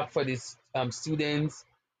workshop for these students.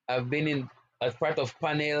 I've been in as part of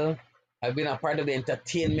panel. I've been a part of the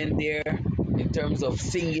entertainment there in terms of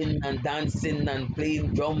singing and dancing and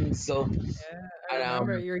playing drums. So Yeah, I and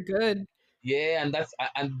remember. You're good. yeah, and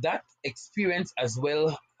that experience as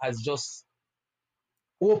well has just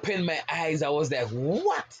opened my eyes. I was like,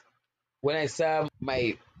 what? When I saw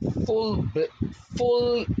my full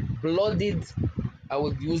full blooded, I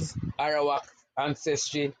would use Arawak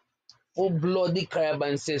ancestry, full bloody Carib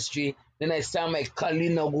ancestry. Then I saw my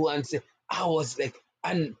Kalinagu and say, I was like,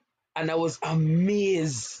 and I was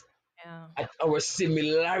amazed Yeah. at our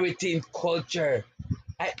similarity in culture.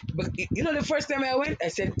 But the first time I went, I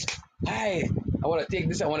said, "Hi, I want to take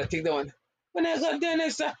this. I want to take that one." When I got there, and I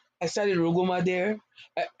saw the Ruguma there.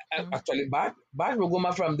 I Mm. actually bought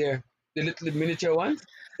Ruguma from there, the little miniature ones.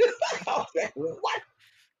 I was like, what?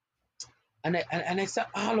 And I saw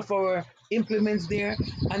all of our implements there,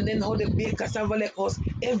 and then how they bake cassava like us,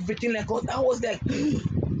 everything like us. I was like,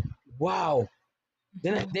 wow.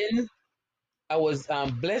 Mhm. Then I was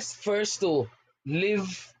blessed first to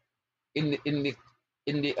live in the in the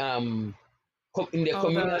in the in the Oh,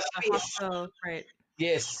 communal the space. hostel, right?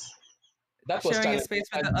 Yes, that was Sharing a challenging space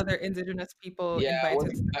with because the other indigenous people yeah,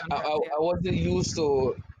 invited to the conference. Yeah. I wasn't used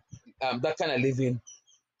to that kind of living,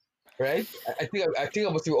 right? I think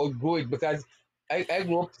I must outgrow it because I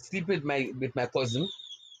grew up sleeping with my cousin.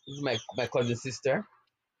 This is my cousin sister,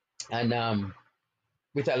 and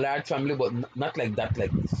with a large family, but not like that,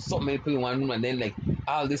 like so many people in one room, and then like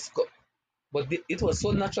all this. But it was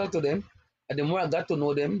so natural to them, and the more I got to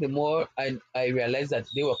know them, the more I realized that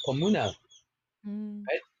they were communal, Mm.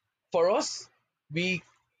 right? For us, we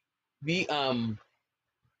we um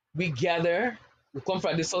we gather. We come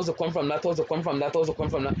from this house, we come from that house, we come from that house, we come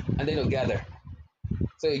from that, and then you gather.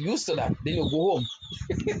 So you're used to that. Then you go home.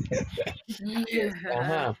 Yes. Yeah.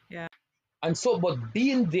 Uh-huh. Yeah. And so, but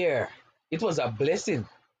being there, it was a blessing.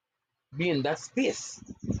 Being in that space,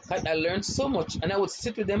 I learned so much, and I would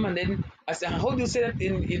sit with them, and then I said, "How do you say that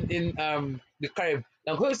in the Carib?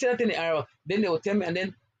 Now, how do you say that in the Arab?" Then they would tell me, and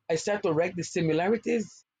then I start to write the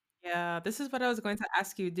similarities. Yeah. This is what I was going to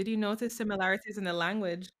ask you. Did you notice similarities in the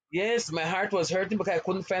language? Yes, my heart was hurting because I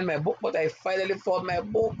couldn't find my book, but I finally found my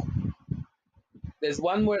book. There's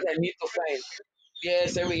one word I need to find.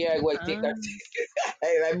 Yes, every year I go and take that.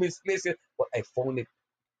 Ah. I misplaced it, but I found it.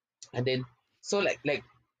 And then, so like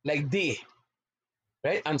day,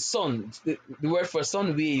 right? And sun, the word for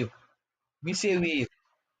sun, we say Mhm. we,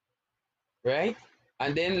 right?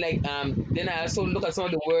 And then then I also look at some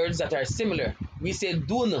of the words that are similar. We say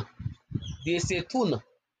duna, they say tuna.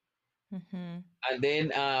 Mhm. And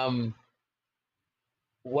then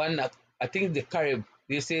one I think the Carib,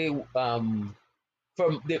 they say from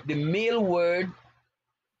the male word,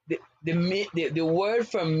 the word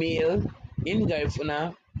for male in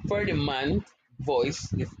Garifuna for the man voice,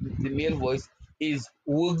 the male voice is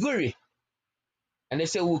wuguri, and they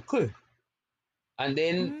say wukur. And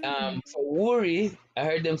then Mm. for worry, I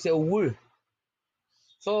heard them say wur.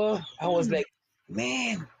 So I was Mm. like,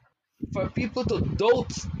 man, for people to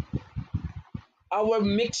doubt our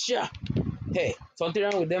mixture, hey, something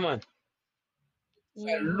wrong with them, man. So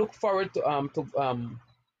I Mm. look forward to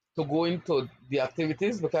going to the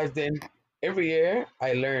activities because then every year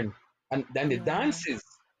I learn. And then the Yeah. dances,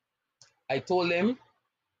 I told them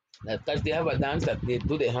that because they have a dance that they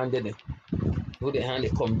do the hand, then they do the hand, they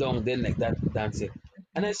come down, then like that dancing.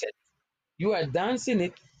 And I Mhm. said, you are dancing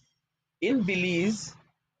it in Belize.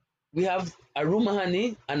 We have a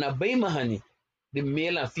Rumahani and a Baimahani, the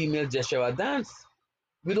male and female gesture dance.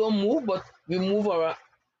 We don't move, but we move our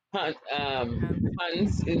And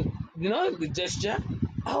hands in, the gesture.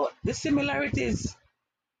 Oh, the similarities.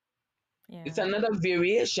 It's yeah. another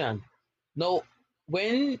variation. Now,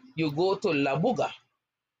 when you go to Labuga,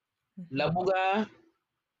 Mhm. Labuga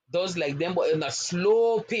does like them, but in a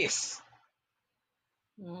slow pace.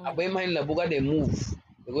 Mm. Abema in Labuga, they move.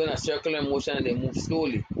 They go in a circular motion and they move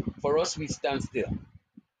slowly. For us, we stand still.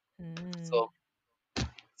 Mm. So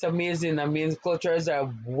it's amazing. I mean, cultures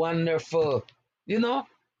are wonderful. You know,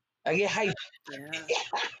 I get hyped. Yeah.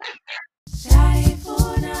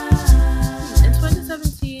 In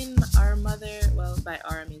 2017, our mother, well, by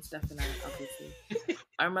our means, Stephanie, obviously,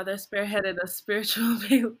 our mother spearheaded a spiritual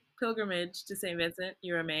pilgrimage to St. Vincent,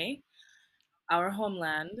 May, our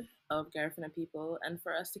homeland of Garifuna people, and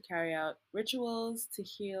for us to carry out rituals to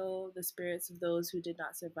heal the spirits of those who did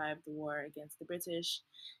not survive the war against the British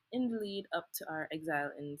in the lead up to our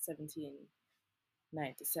exile in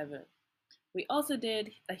 1797. We also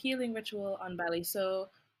did a healing ritual on Baliso,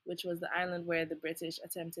 which was the island where the British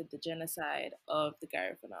attempted the genocide of the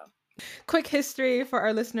Garifuna. Quick history for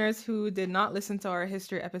our listeners who did not listen to our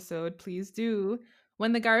history episode, please do.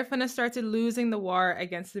 When the Garifuna started losing the war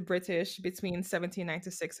against the British between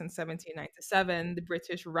 1796 and 1797, the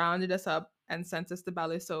British rounded us up and sent us to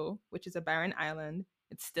Baliso, which is a barren island.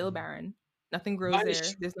 It's still barren. Nothing grows there.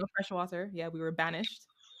 Banished. There's no fresh water. Yeah, we were banished.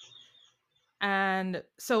 And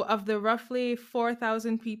so, of the roughly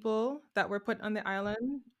 4,000 people that were put on the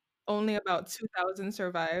island, only about 2,000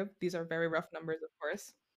 survived. These are very rough numbers, of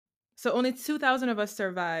course. So only 2,000 of us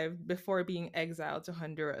survived before being exiled to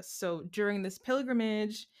Honduras. So during this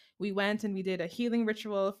pilgrimage, we went and we did a healing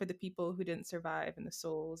ritual for the people who didn't survive and the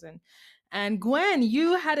souls. And Gwen,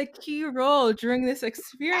 you had a key role during this Ay,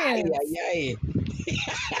 experience. ay,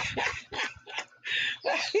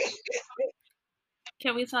 ay.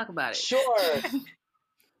 Can we talk about it? Sure.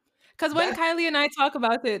 Because when Kylie and I talk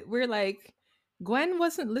about it, we're like, Gwen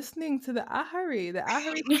wasn't listening to the Ahari. The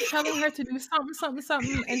Ahari kept telling her to do something, something,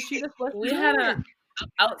 something, and she just wasn't We doing had it.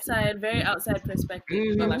 a very outside perspective.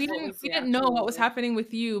 Mhm. But But like, we what didn't was we the didn't know what was actual- happening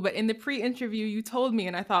with you. But in the pre-interview, you told me,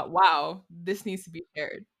 and I thought, wow, this needs to be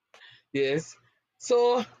shared. Yes.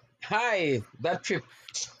 So, hi, that trip.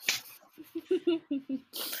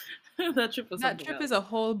 that trip was That something trip else. is a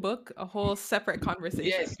whole book, a whole separate conversation.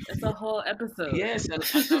 Yes, It's a whole episode. yes, and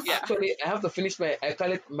Yeah. actually, I have to finish I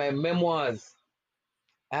call it my memoirs.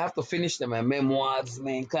 I have to finish my memoirs,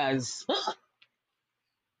 man, because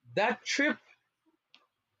that trip,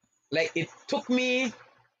 like, it took me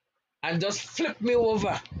and just flipped me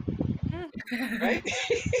over, right?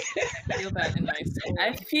 I feel that in my soul.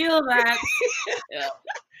 I feel that. Yeah.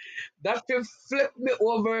 That trip flipped me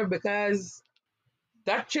over because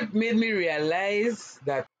that trip made me realize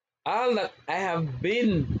that all that I have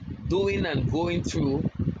been doing and going through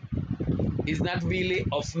is not really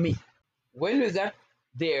of me. When we got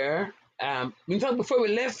there, in fact, before we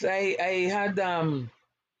left, I had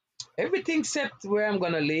everything set where I'm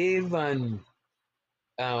gonna live, and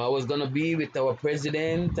I was gonna be with our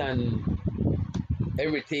president and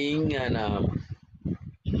everything. And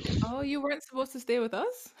Oh, you weren't supposed to stay with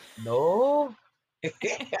us? no,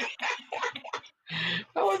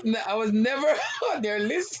 I was never on their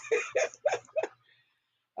list.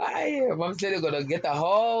 Mom said they're gonna get a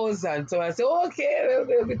house, and so I said, okay,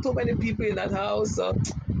 there'll be too many people in that house, so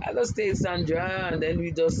I'll just stay with Sandra, and then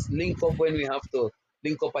we just link up when we have to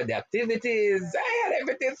link up at the activities. I had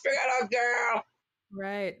everything figured out, girl.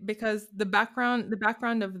 Right, because the background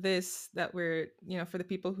of this that we're, for the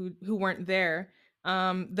people who weren't there,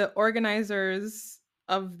 the organizers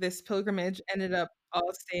of this pilgrimage ended up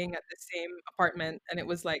all staying at the same apartment, and it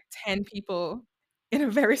was like 10 people in a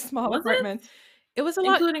very small Was it? apartment. It was a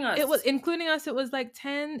lot. Including us. It was including us. It was like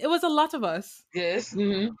 10. It was a lot of us. Yes.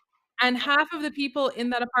 Mm-hmm. And half of the people in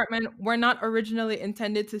that apartment were not originally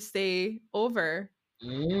intended to stay over. But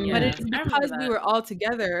Yeah, it is I remember because we that. were all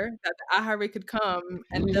together that the Ahari could come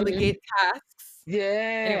and Mhm. delegate tasks. Yeah.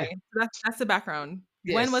 Anyway, so that's the background.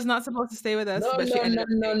 Gwen Yes. was not supposed to stay with us, No, but she no, ended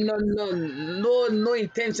no, up no, staying. no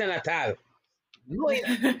intention at all. No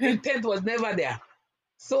intent was never there.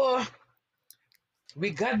 So we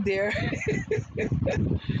got there.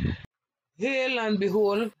 Hail and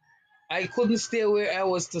behold, I couldn't stay where I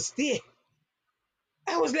was to stay.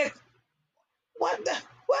 I was like, what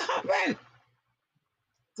happened?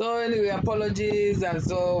 So anyway, apologies, and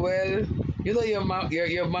so, well, your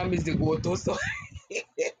mom is the go-to, so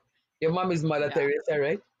your mom is Mother Yeah. Teresa,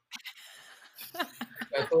 right?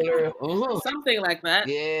 I told her, Something like that.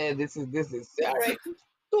 yeah, this is all right.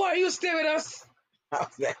 So are you stay with us? I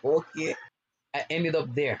was like, okay. I ended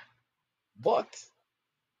up there, but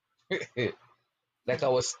like I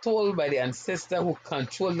was told by the ancestor who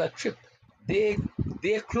controlled that trip, they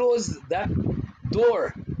they closed that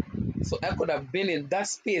door, so I could have been in that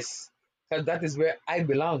space because that is where I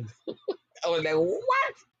belong. I was like,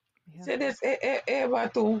 what? Yeah. Say this,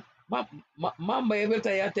 Batu, Mama able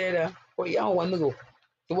to tell her, oh, yeah, I want to go.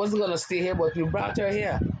 She wasn't gonna stay here, but we brought her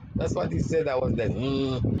here. That's what he said. I was like,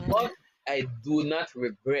 But I do not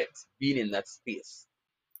regret being in that space.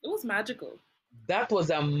 It was magical. That was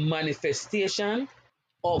a manifestation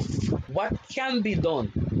of what can be done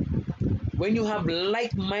when you have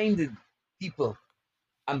like-minded people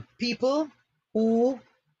and people who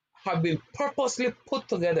have been purposely put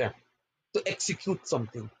together to execute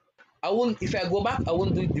something. If I go back, I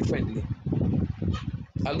wouldn't do it differently.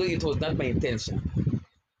 Although it was not my intention,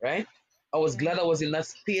 right? I was glad I was in that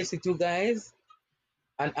space with you guys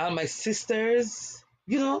and all my sisters.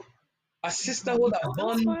 A sisterhood, a That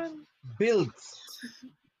was bond fun. built.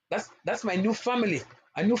 That's my new family.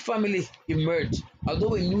 a new family emerged. Although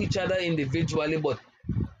we knew each other individually, but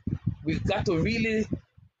we got to really,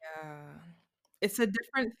 Yeah. It's a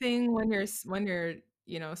different thing when you're,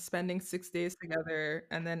 spending 6 days together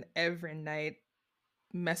and then every night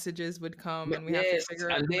messages would come and we have to yes, figure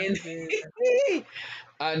out and the then messages.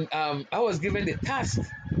 and I was given the task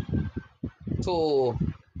to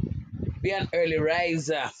be an early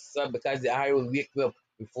riser, so because the Harry will wake me up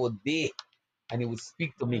before day and he would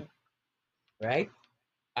speak to me, Mm. right?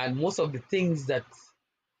 And most of the things that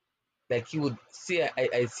like he would say,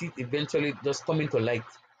 I see it eventually just coming to light.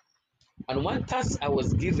 And one task I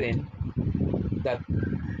was given that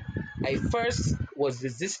I first was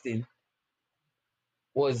resisting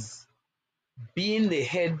was being the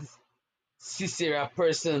head Cicera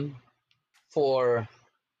person for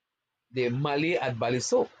the Mali at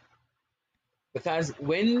Baliso. Because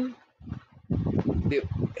when the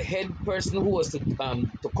head person who was to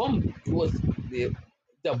come, he was the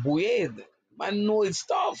Bouye, man know his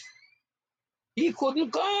stuff. He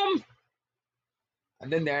couldn't come.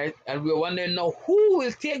 And then there and we were wondering now who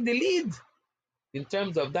will take the lead in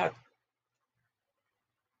terms of that.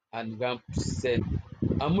 And Gramps said,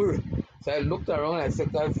 Amur. So I looked around and I said,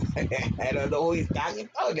 I don't know who he's talking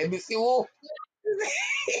about. Let me see who.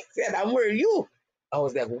 He said, Amur, you. I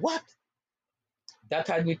was like, what? That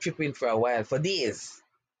had me tripping for a while, for days.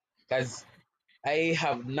 Because I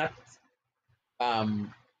have not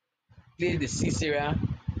um, played the Cicera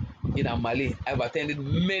in a Mali. I've attended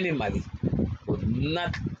many Mali, but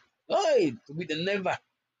not, oh, to be the never.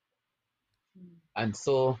 And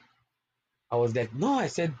so I was like, no, I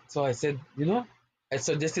said, I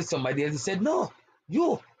suggested somebody else. He said, no,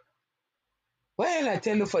 you. Well, I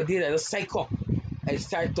tell you for this, I just psycho. I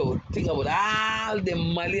start to think about all the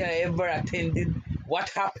Mali I ever attended, what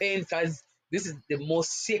happened, because this is the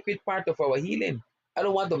most sacred part of our healing. I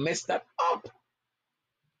don't want to mess that up.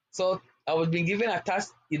 So I was being given a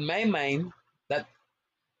task in my mind that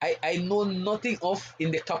I know nothing of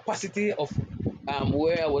in the capacity of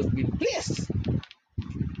where I was being placed.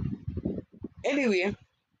 Anyway,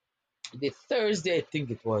 the Thursday, I think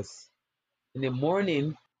it was, in the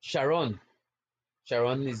morning, Sharon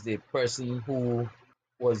is the person who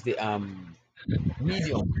was the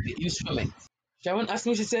medium, the instrument. Sharon asked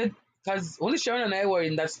me, she said, because only Sharon and I were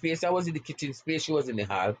in that space. I was in the kitchen space, she was in the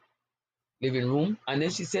hall, living room. And then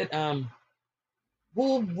she said,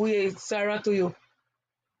 who brought Sarah to you?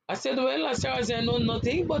 I said, well, Sarah said, I know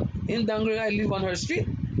nothing, but in Dangre, I live on her street.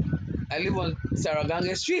 I live on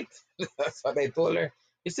Saragange Street. That's what I told her.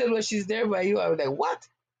 He said, well, she's there by you. I was like, what?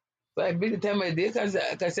 So I built the time I did because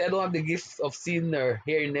I said I don't have the gift of seeing or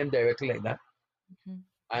hearing them directly like that. Mhm.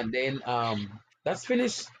 And then that's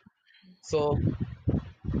finished. So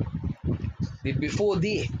the before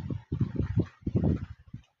day,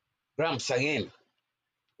 Gramps again,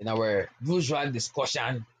 in our usual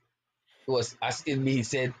discussion, he was asking me, he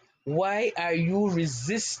said, why are you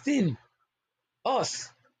resisting us?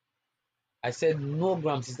 I said, no,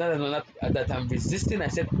 Gramps, it's not that I'm resisting. I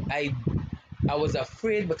said, I was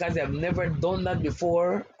afraid because I've never done that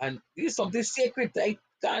before, and this is something sacred. I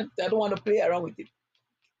don't want to play around with it.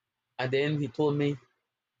 And then he told me,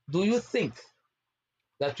 do you think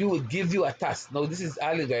that we will give you a task? Now, this is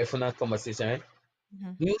allegory for that conversation, right?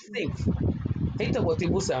 Mhm. Do you think, Hita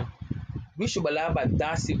Botibusa, we should balaba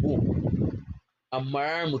dasibu, and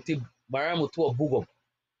marar mutu bugo?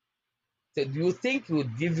 So, do you think we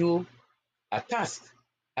would give you a task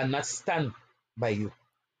and not stand by you?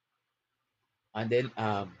 And then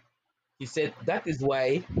he said, that is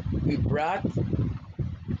why we brought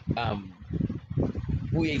um,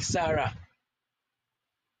 Sarah.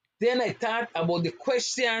 Then I thought about the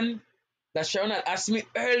question that Sharon had asked me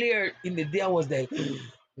earlier in the day. I was like,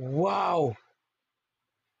 wow.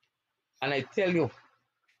 And I tell you,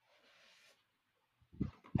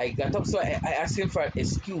 I got up, so I asked him for an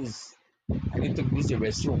excuse. I need to use the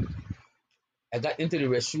restroom. I got into the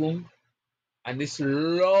restroom, and this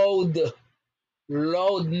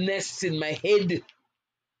loudness in my head, this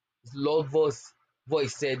loud voice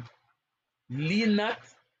said, lean not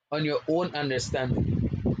on your own understanding.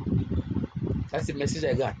 That's the message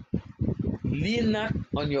I got. Lean not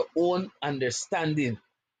on your own understanding.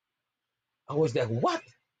 I was like, what?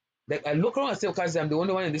 Like I look around and say, because I'm the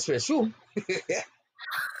only one in this restroom.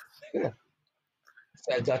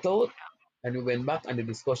 So I got out and we went back and the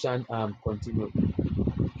discussion continued.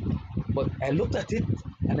 But I looked at it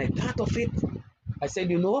and I thought of it. I said,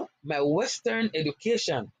 my Western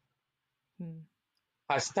education Mm.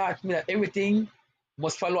 has taught me that everything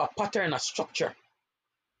must follow a pattern, a structure,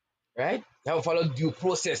 right? You have to follow due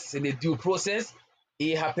process. In the due process,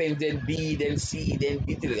 A happens, then B, then C, then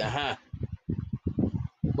B. Uh-huh.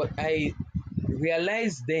 But I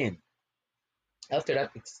realized then, after that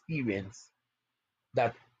experience,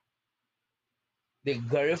 that the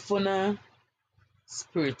Garifuna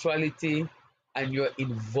spirituality and your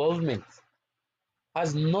involvement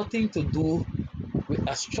has nothing to do with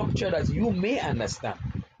a structure that you may understand.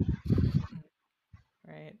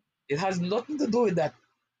 Right. It has nothing to do with that.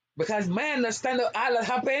 Because my understanding of all that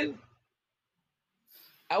happened,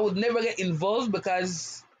 I would never get involved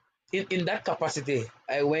because in that capacity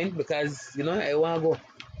I went because I want to go.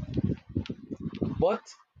 But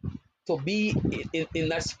to be in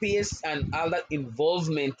that space and all that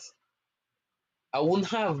involvement, I wouldn't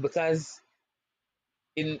have because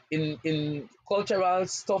in cultural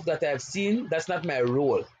stuff that I've seen, that's not my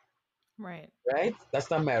role, Right. right? That's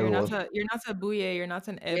not my You're role. not a buye, you're not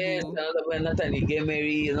an Yes, ebu. not an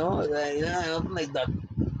Igemeri, nothing like that.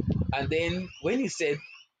 And then when he said,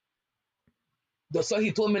 so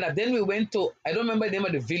he told me that then we went to, I don't remember the name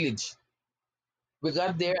of the village. We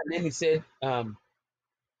got there and then he said, how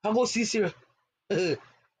about Sisera? I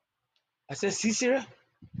said, Sisera?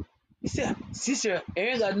 He said, Sisera,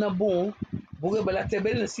 Aaron got no bone.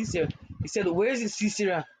 Sisera. He said, where is the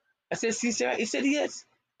Sisera? I said, Sisera? He said, yes.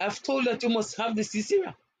 I've told that you must have the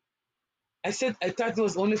Sisera. I said, I thought it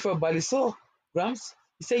was only for Baliso, Grams.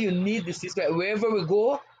 He said, you need the Sisera. Wherever we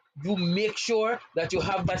go, you make sure that you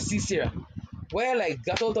have that Sisera. Well, I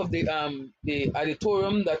got out of the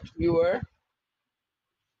auditorium that we were,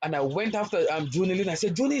 and I went after Junie Lynn. I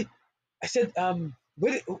said, Junie, I said,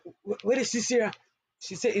 where is Sisera?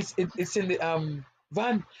 She said, it's in the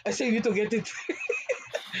van. I said, you need to get it.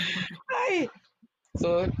 Hi.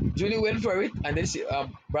 So Julie went for it, and then she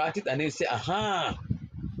brought it, and then she said, aha.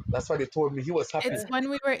 That's what they told me. He was happy. It's when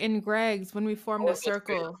we were in Greg's, when we formed a Oh, that's great.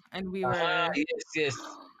 circle and we Aha, were yes, yes.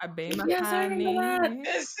 Yes, I remember that. Abemahani.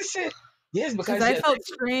 Yes, she said, yes, Because because I yeah, felt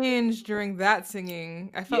strange during that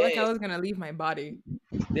singing. I felt like I yes. was gonna leave my body.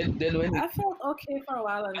 Then when I felt okay for a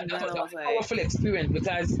while, and that then was I was a like, powerful experience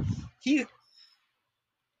because he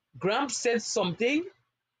Gramps said something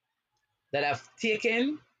that I've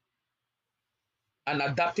taken and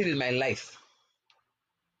adapted in my life.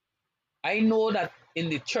 I know that in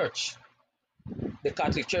the church, the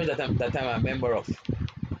Catholic Church that I'm a member of,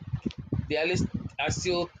 they always ask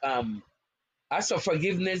you ask for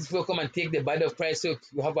forgiveness if you come and take the body of Christ so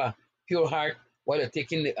you have a pure heart while you're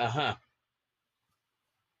taking the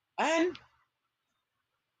And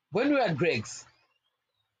when we were at Greg's,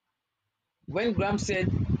 when Graham said,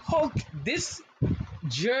 "How this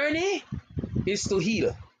journey is to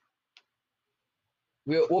heal.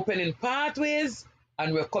 We're opening pathways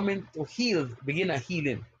and we're coming to heal, begin a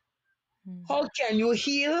healing. Hmm. How can you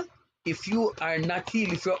heal if you are not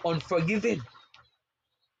healed, if you're unforgiving,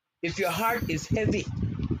 if your heart is heavy?"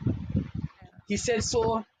 He said,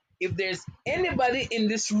 so if there's anybody in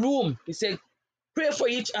this room, he said, pray for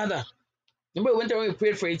each other. Remember, we went around and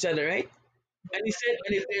prayed for each other, right? And he said,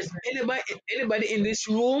 and if there's anybody in this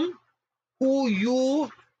room who you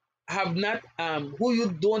have not who you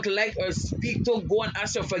don't like or speak to, go and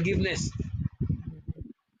ask for forgiveness.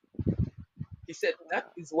 He said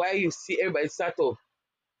that is why you see everybody start to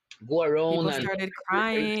go around People and started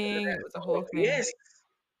crying. It was a whole thing. yes.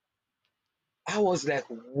 I was like,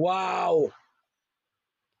 wow,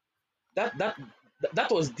 that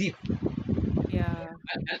that was deep. Yeah.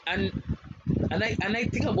 And I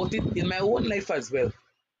think about it in my own life as well.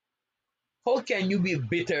 How can you be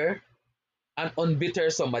bitter and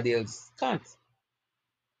unbitter somebody else? Can't.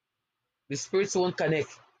 The spirits won't connect.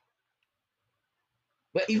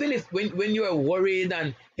 But even if when you are worried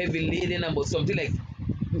and heavy laden about something, like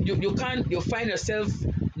you can't, you find yourself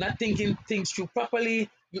not thinking things through properly.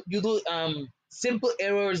 You do simple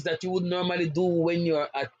errors that you would normally do when you're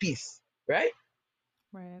at peace, right?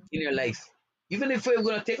 Right. In your life. Even if you're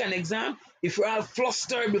gonna take an exam, if you're all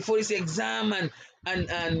flustered before this exam and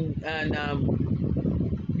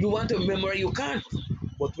you want to remember, you can't.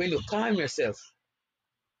 But when you calm yourself,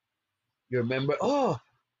 you remember, oh,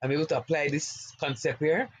 I'm able to apply this concept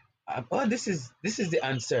here. Oh, this is the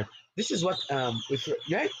answer. This is what if you're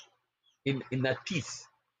right in that piece.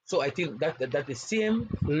 So I think that the same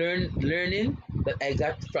learning that I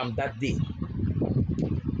got from that day,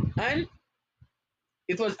 and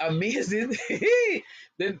it was amazing.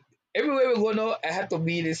 Then everywhere we go now, I had to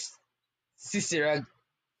be this Cicera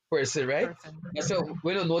person, right? Person. And so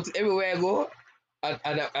when I notice everywhere I go,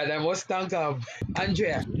 and I must thank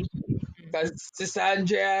Andrea, because Sister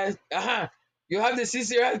Andrea, you have the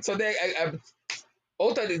Cicera, so then I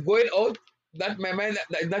out of the going out, that my mind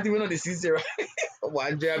that not even on the Cicera.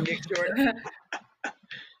 Andrea, make sure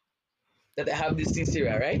that I have the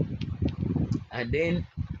Cicera, right? And then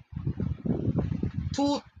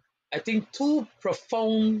two I think two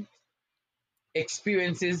profound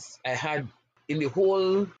experiences I had in the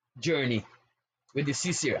whole journey with the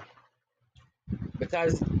Sisera.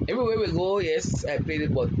 Because everywhere we go, yes, I played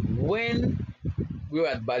it, but when we were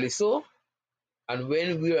at Baliso and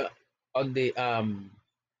when we were on the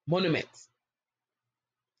monument,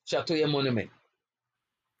 Chateau Monument,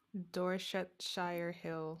 Dorsetshire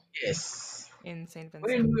Hill yes. in St.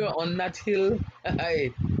 When Vincent. we were on that hill,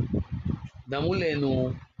 I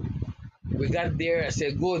Namulenu, we got there. I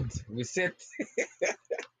said, good, we set.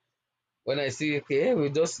 When I see, okay, we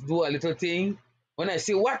just do a little thing. When I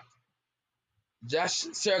see what? Josh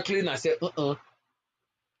circling, I said,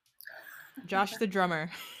 Josh the drummer.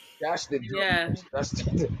 Josh the Yeah.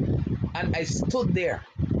 drum. And I stood there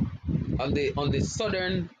on the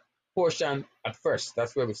southern portion at first.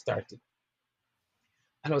 That's where we started.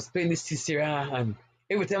 And I was playing this Sisera, and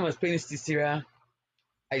every time I was playing this Sisera,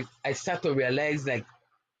 I start to realize like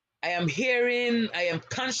I am hearing, I am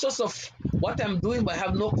conscious of what I'm doing, but I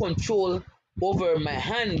have no control over my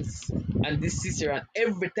hands and this Sisera. And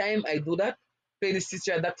every time I do that, play this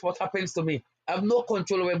Sisera, that's what happens to me. I have no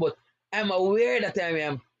control over it, but I'm aware that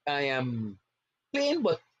I am playing,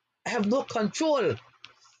 but I have no control.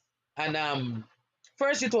 And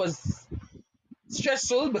first it was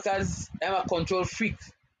stressful because I'm a control freak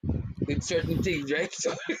with certain things, right?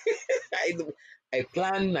 So I I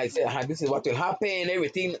plan, I say, this is what will happen,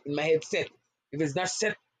 everything in my head set. If it's not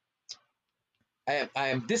set, I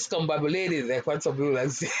am discombobulated, like what some people like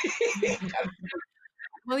say.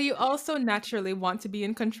 Well, you also naturally want to be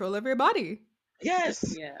in control of your body.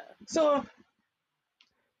 Yes. Yeah. So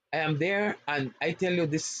I am there and I tell you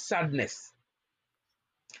this sadness.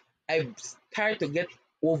 I start to get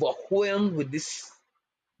overwhelmed with this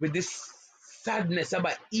sadness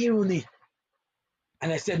about irony.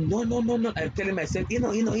 And I said, no, no, no, no. I'm telling myself,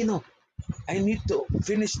 I need to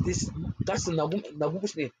finish this. That's the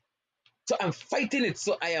Nagubushni. So I'm fighting it.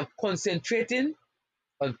 So I am concentrating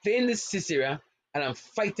on playing this Sisera and I'm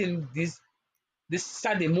fighting this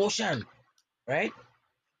sad emotion, right?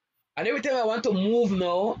 And every time I want to move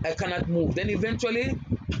now, I cannot move. Then eventually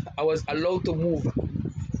I was allowed to move.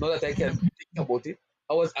 Now that I can think about it,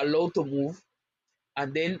 I was allowed to move.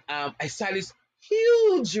 And then I saw this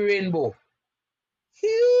huge rainbow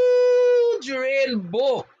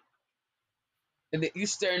in the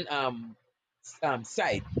eastern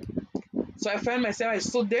side. So I found myself, I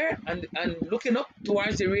stood there and looking up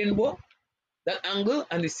towards the rainbow, that angle,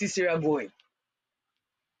 and the Sisera going.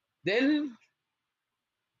 Then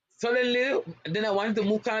suddenly, then I wanted to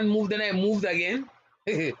move, can't move, then I moved again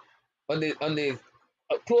on the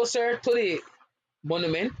closer to the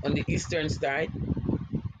monument on the eastern side.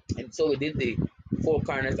 And so we did the four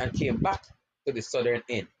corners and came back to the southern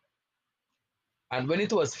end. And when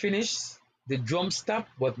it was finished, the drum stopped,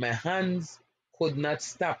 but my hands could not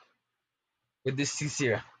stop with the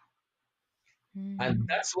Sisera. And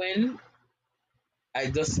that's when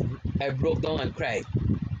I broke down and cried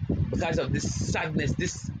because of this sadness.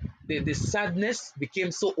 The sadness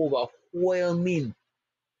became so overwhelming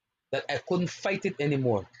that I couldn't fight it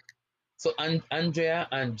anymore. So Andrea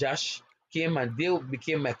and Josh came and they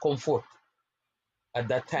became my comfort at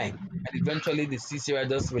that time. And eventually the Sisera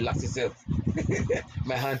just relaxed itself.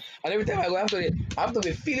 My hand. And every time I go after it, I have to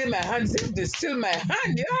be feeling my hands to still my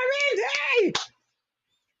hand. You know what I mean? Hey!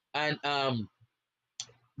 And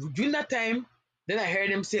during that time, then I heard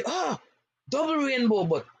him say, "Oh, double rainbow,"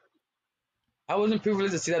 but I wasn't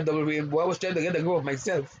privileged to see that double rainbow. I was trying to get a grip of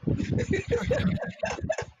myself.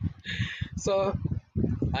 So,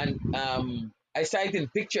 and I saw it in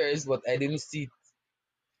pictures, but I didn't see it.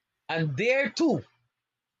 And there too,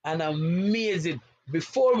 an amazing,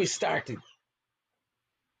 before we started,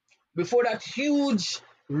 before that huge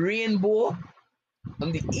rainbow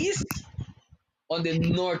on the east, on the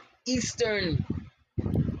northeastern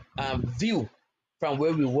view from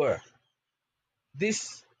where we were,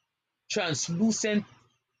 this translucent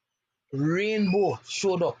rainbow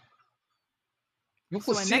showed up. You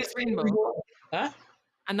could So a see next the rainbow. rainbow, huh?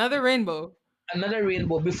 Another rainbow. Another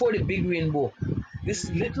rainbow before the big rainbow. This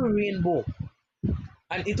little rainbow,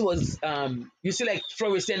 and it was you see like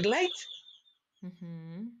fluorescent light,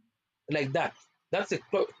 Mm-hmm. like that. That's the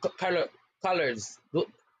colors,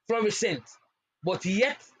 fluorescent, but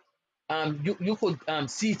yet you could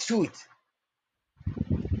see through it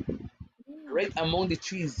right among the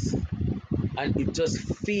trees, and it just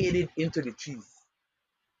faded into the trees.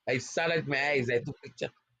 I started my eyes. I took picture.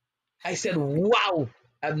 I said, "Wow!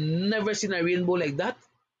 I've never seen a rainbow like that.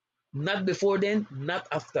 Not before then, not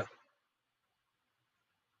after."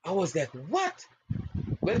 I was like, "What?"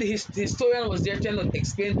 When the historian was there trying to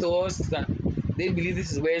explain to us that they believe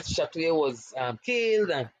this is where Chatouille was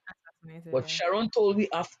killed, Fascinated, but yeah. Sharon told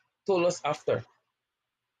us after.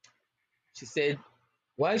 She said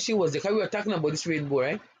while she was there, 'cause we were talking about this rainbow,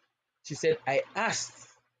 right? She said, I asked,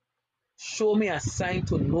 show me a sign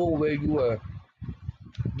to know where you were.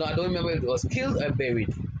 No, I don't remember if it was killed or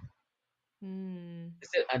buried. Hmm. She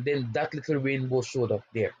said, and then that little rainbow showed up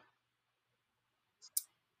there.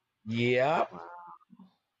 Yeah, Wow.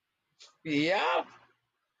 yeah,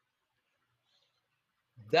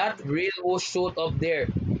 that Dang. rainbow showed up there.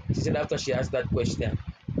 She said after she asked that question,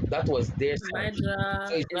 that was their spot. My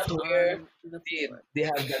So jaw it's is not where on the they, floor. they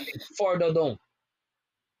have that thing further down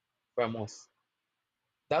from us.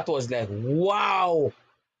 That was like, wow,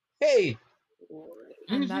 hey,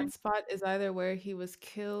 And mm-hmm, that spot is either where he was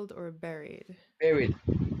killed or buried. buried.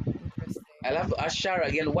 I'll Interesting. have to ask Shara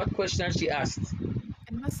again what question she asked.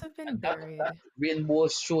 It must have been And that buried. rainbow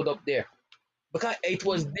showed up there. Because it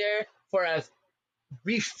was Mm. there for a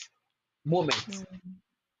brief moment Mm.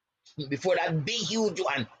 before that big huge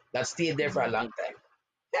one that stayed there for a Mm. long time.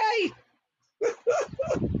 Hey,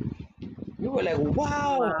 we were like,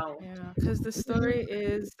 wow. Wow. Yeah, because the story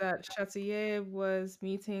is that Chatelier was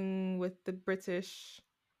meeting with the British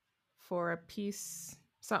for a peace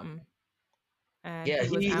something, and Yeah, he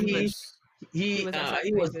was ambushed. He was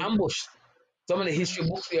he was assassinated. ambushed. Some of the Mm. history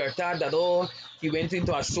books we are taught that he went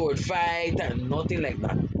into a sword fight and nothing like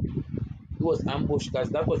that. He was ambushed because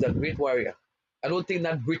that was a great warrior. I don't think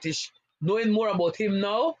that British, knowing more about him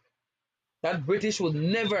now, that British would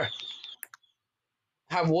never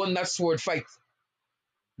have won that sword fight.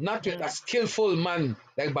 Not with a Mm. skillful man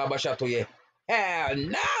like Baba Chatoye. Hell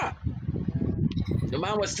nah! The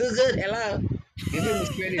man was still good. Hello. Give him his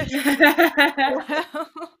credit. Well,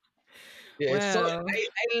 Yeah, so well,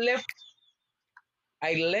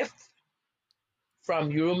 I left from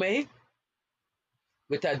Urume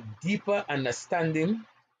with a deeper understanding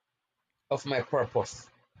of my purpose.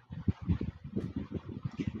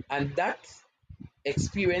 And that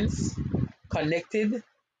experience connected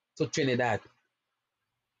to Trinidad.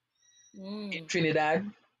 In Mm.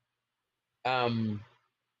 Trinidad, um,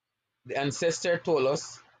 the ancestor told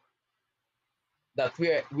us that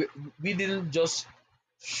we didn't just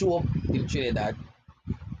show up in Trinidad,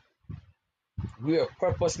 we were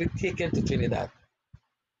purposely taken to Trinidad.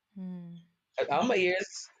 hmm. At all my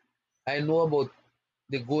years, I know about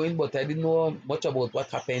the going, but I didn't know much about what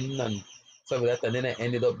happened and stuff like that. And then I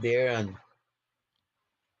ended up there and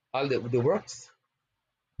all the works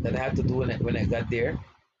that I had to do when I got there.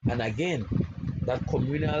 And again, that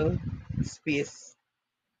communal space,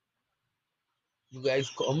 you guys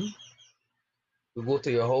come, we go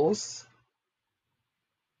to your house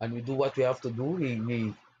and we do what we have to do.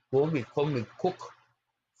 We go, we come, we cook,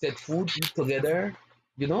 set food, eat together,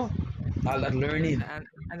 you know, all that And then learning.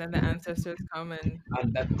 and then the ancestors come and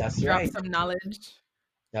And that's drop right. some knowledge.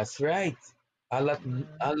 That's right. Yeah,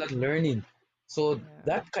 All that learning. So yeah.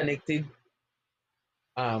 that connected,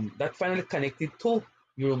 that finally connected to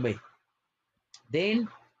Urume. Then,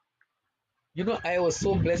 I was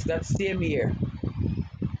so blessed that same year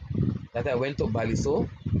that I went to Baliso.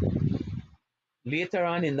 Later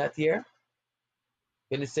on in that year,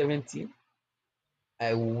 2017,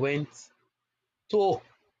 I went to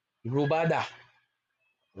Rubada,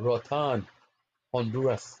 Rotan,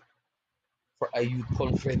 Honduras for a youth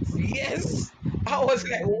conference. Yes! I was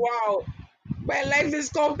like, Mm. wow, my life is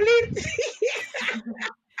complete.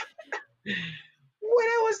 When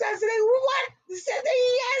I was there, I said, what? He said,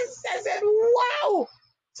 yes. I said, wow.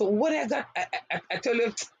 So when I got, I tell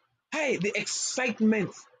you, hi, the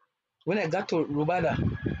excitement when I got to Rubada.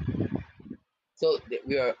 So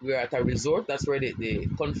we are at a resort. That's where the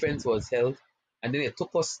conference was held, and then they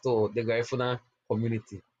took us to the Garifuna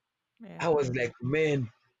community. I was Yeah. like, man,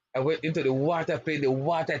 I went into the water, played the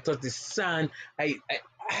water, I touched the sand. I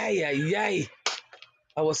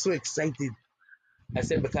was so excited. I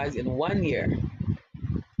said because in 1 year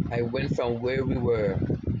I went from where we were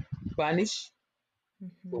Spanish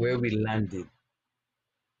to Hmm. where we landed,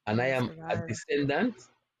 and I You am a survived. descendant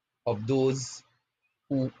of those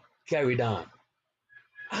who carried on.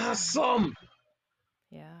 Mm. Awesome.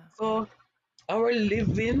 Yeah. So our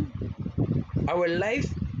living, our life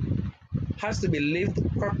has to be lived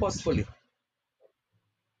purposefully.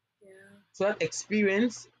 Yeah. So that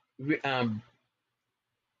experience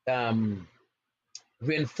um,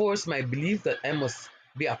 reinforced my belief that I must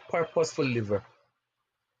be a purposeful liver,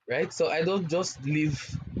 right? So I don't just live.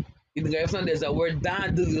 In Garifuna, there's a word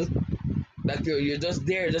that you're just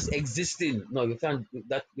there, just existing. No, you can't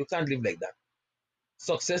live like that.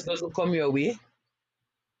 Success doesn't come your way.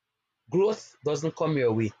 Growth doesn't come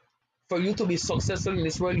your way. For you to be successful in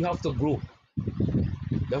this world, you have to grow.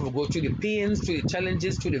 You have to go through the pains, through the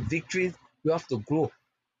challenges, through the victories. You have to grow.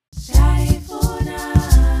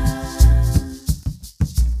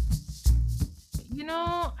 You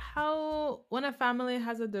know how when a family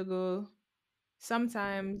has a dogo,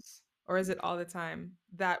 sometimes, or is it all the time,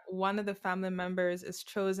 that one of the family members is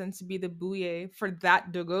chosen to be the buye for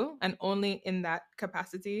that dogo and only in that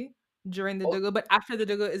capacity during the Oh, dogo, but after the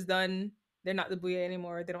dogo is done, they're not the buye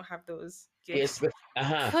anymore. They don't have those yes, gifts. but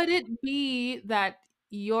Could it be that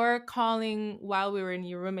your calling while we were in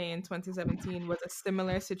Urume in 2017 was a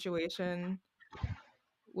similar situation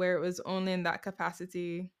where it was only in that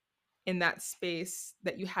capacity, in that space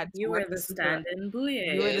that you had to You work were the the Sisera? stand-in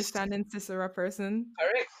You were bouye. the yes, stand-in Sisera person?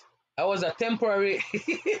 correct. I was a temporary.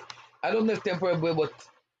 I don't know if temporary boy, but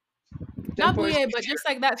Not temporary Bouye, but just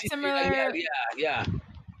like that teacher. Yeah, similar. yeah, yeah.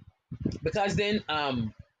 Because then,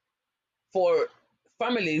 for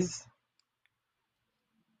families,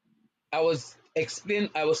 I was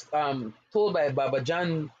told by Baba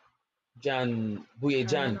John Buye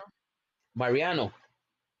John Mariano. Mariano.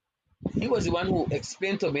 He was the one who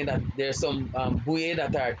explained to me that there's some buoy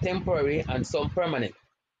that are temporary and some permanent.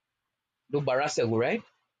 Do barasegu, right?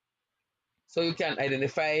 So you can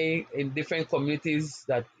identify in different communities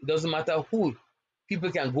that it doesn't matter who,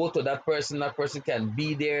 people can go to that person can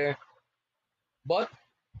be there. But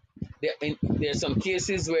there's some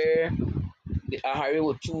cases where the Ahari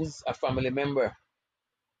will choose a family member.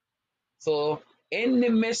 So any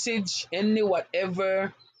message, any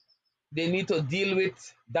whatever they need to deal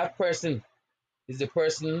with, that person is the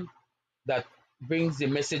person that brings the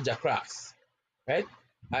message across, right?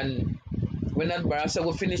 And when that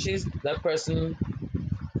Barasago finishes, that person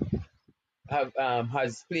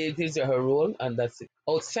has played his or her role, and that's it.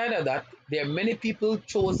 Outside of that, there are many people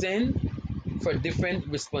chosen for different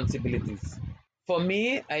responsibilities. For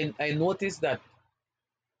me, I noticed that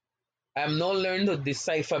I'm now learning to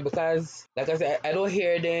decipher because, like I said, I don't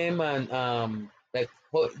hear them and like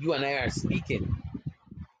how you and I are speaking,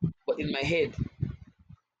 but in my head,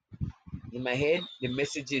 the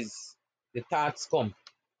messages, the thoughts come,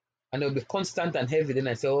 and they'll be constant and heavy. Then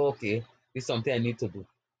I say, oh, okay, this is something I need to do.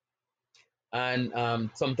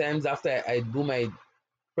 And sometimes after I do my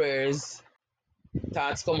prayers,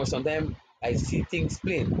 thoughts come, or sometimes I see things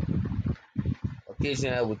plain.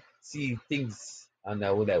 Occasionally I would see things and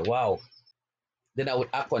I would like, wow. Then I would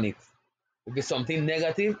act on it. If it's something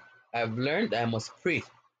negative, I've learned I must pray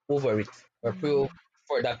over it or pray Mm.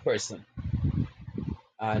 for that person.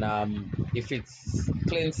 And if it's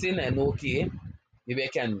cleansing and okay, maybe I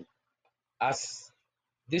can ask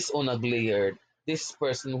this onagli or this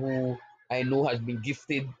person who I know has been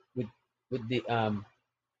with the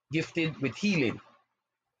gifted with healing,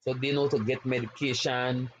 so they know to get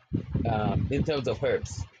medication in terms of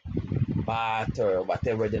herbs, bath or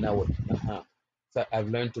whatever. Then I would, so I've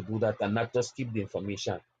learned to do that and not just keep the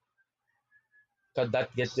information because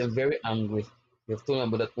that gets them very angry. They've told me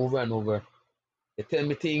about that over and over. They tell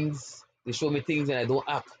me things, they show me things, and I don't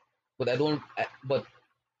act. But I don't. But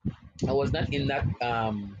I was not in that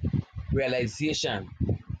realization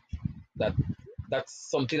that that's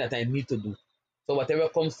something that I need to do. So whatever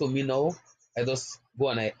comes to me now, I just go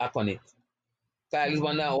and I act on it. So at least Mm.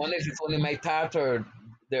 I wonder if it's only my thought or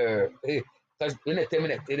their, because when they tell me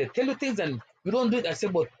that they tell you things and you don't do it, I say,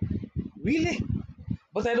 but really?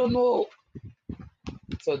 But I don't know.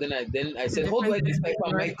 So then I The said, how do difference I decipher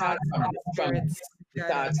between your my thought thoughts and the from spirit's the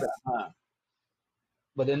thoughts? guidance.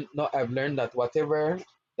 But then now I've learned that whatever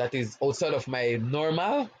that is outside of my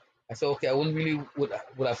normal, I said, okay, I wouldn't really would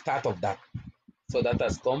have thought of that. So that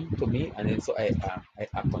has come to me, and then so I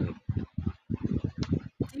act on it.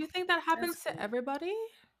 Do you think that That's happens to cool. everybody?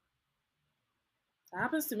 It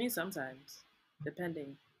happens to me sometimes,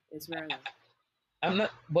 depending. It's rare though.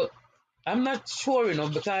 But I'm not sure,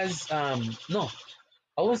 because no,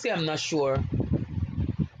 I won't say I'm not sure.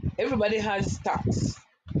 Everybody has thoughts,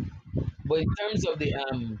 but in terms of the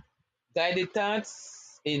guided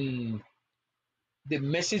thoughts in the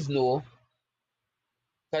message, no,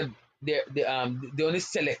 because they only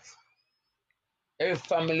select every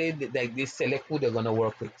family like they select who they're gonna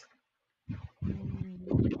work with.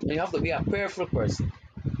 Mm. And you have to be a prayerful person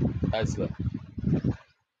as well.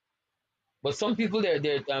 But some people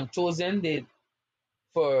they're chosen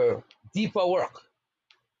for deeper work,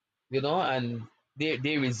 and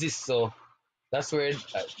they resist. So that's where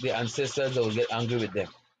the ancestors will get angry with them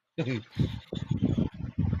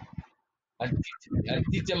and, and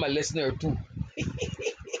teach them a lesson or two.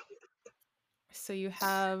 So you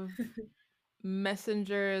have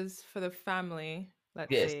messengers for the family,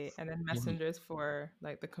 let's Yes. say, and then Mhm. messengers for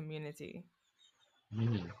like the community.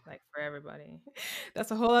 Mhm. like for everybody.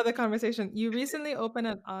 That's a whole other conversation. You recently opened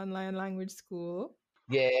an online language school.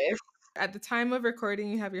 Yes. At the time of recording,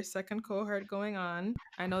 you have your second cohort going on.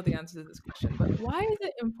 I know the answer to this question, but why is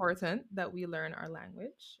it important that we learn our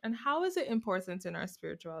language? And how is it important in our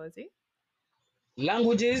spirituality?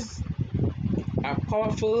 Languages are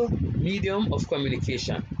powerful medium of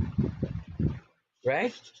communication,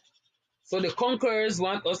 right? So the conquerors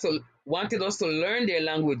wanted us to learn their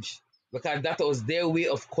language because that was their way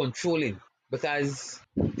of controlling. Because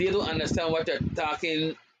they don't understand what you're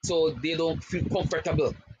talking, so they don't feel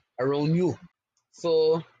comfortable around you.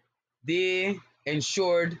 So they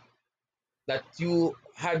ensured that you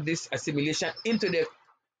have this assimilation into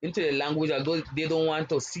the language, although they don't want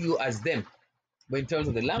to see you as them. But in terms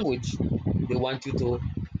of the language, they want you to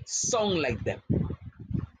sound like them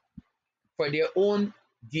for their own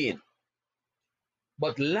gain.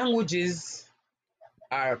 But languages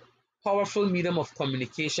are powerful medium of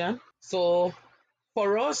communication. So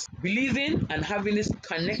for us, believing and having this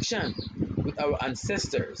connection with our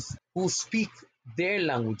ancestors who speak their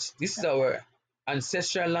language, this is our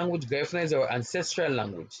ancestral language. Garifuna is our ancestral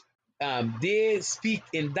language. They speak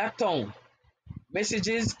in that tongue.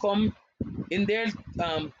 Messages come in their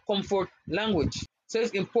comfort language. So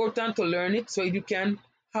it's important to learn it so you can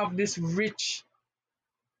have this rich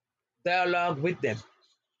dialogue with them.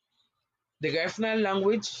 The Garifuna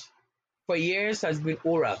language for years has been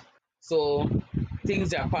oral. So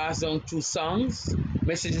things are passed on through songs,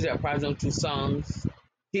 messages are passed on through songs,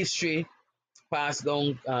 history passed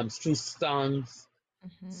on through songs.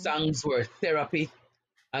 Hmm. Songs were therapy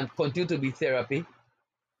and continue to be therapy.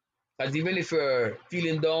 Because even if you're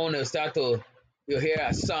feeling down and you hear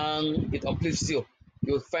a song, it uplifts you.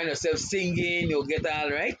 You'll find yourself singing, you'll get all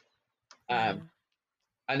right. Um, Yeah.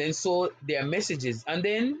 and then so there are messages. And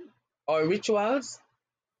then our rituals,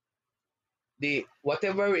 the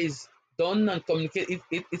whatever is done and communicated,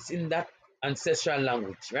 it's in that ancestral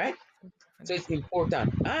language, right? So it's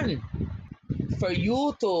important. And for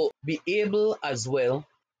you to be able as well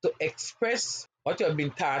to express what you have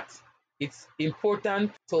been taught, it's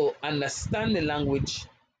important to understand the language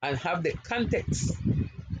and have the context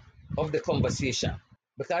of the conversation.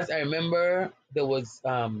 Because I remember there was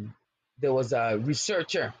a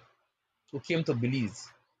researcher who came to Belize.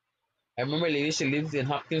 I remember a lady, she lived in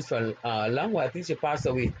Hopkins for a long while. I think she passed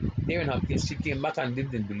away here in Hopkins. She came back and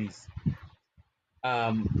lived in Belize.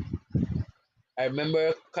 Um, I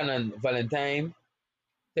remember Canon Valentine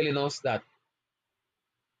telling us that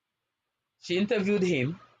she interviewed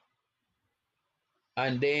him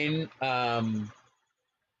and then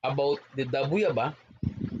about the Dabuyaba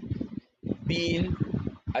being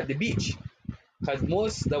at the beach. Because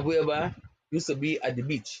most Dabuyaba used to be at the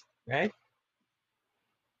beach, right?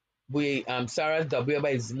 Sarah's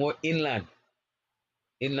Dabuyaba is more inland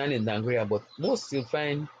in Dangria, but most you'll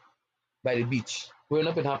find by the beach. Growing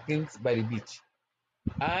up in Hopkins by the beach.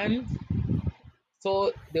 And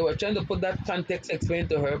so they were trying to put that context explain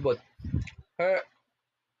to her, but her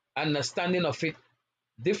understanding of it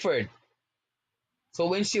differed. So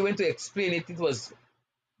when she went to explain it, it was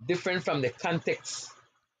different from the context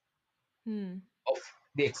Hmm. of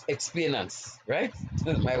the explainers, right?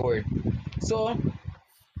 That's my word. So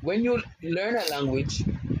when you learn a language,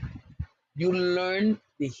 you learn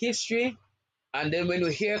the history, and then when you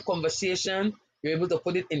hear conversation, you're able to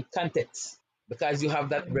put it in context because you have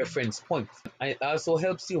that reference point, and it also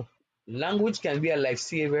helps you. Language can be a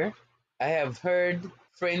lifesaver. I have heard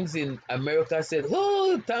friends in America said,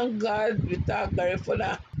 "Oh, thank God we talk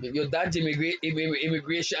Garifuna." Your dad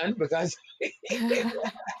immigration because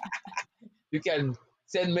you can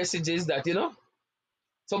send messages that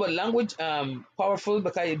So, but language powerful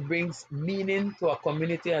because it brings meaning to a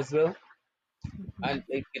community as well, and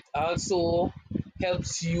Mhm. it also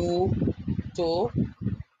helps you to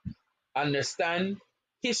understand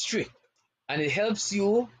history, and it helps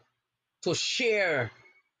you to share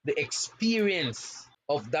the experience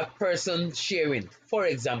of that person sharing. For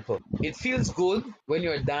example, it feels good when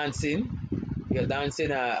you're dancing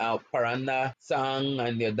a paranda song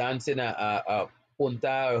and you're dancing a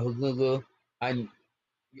punta or hugugu, and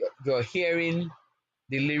you're hearing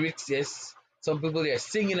the lyrics. Yes, some people they are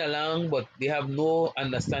singing along, but they have no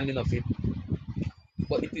understanding of it.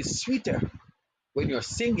 But it is sweeter when you're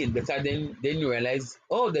singing because then you realize,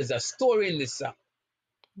 oh, there's a story in this song.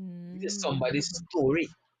 This is somebody's Mm. story,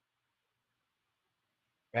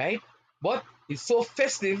 right? But it's so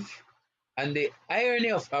festive, and the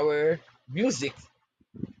irony of our music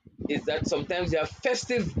is that sometimes you have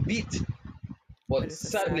festive beat, But but it's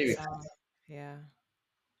a sad sad lyrics, song. Yeah.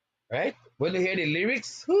 right? When you hear the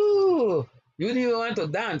lyrics, whoo, you don't even want to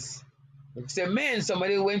dance. You say, man,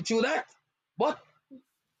 somebody went through that. But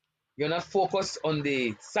you're not focused on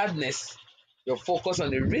the sadness, you're focused on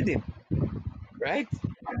the rhythm, right?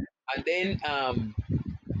 And then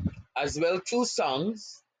as well through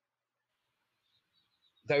songs,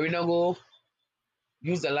 Garinago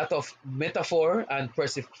used a lot of metaphor and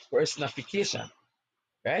personification,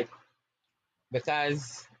 right?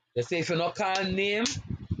 Because they say if you not call name,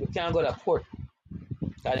 you can't go to court.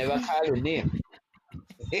 Can never call your name.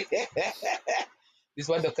 This is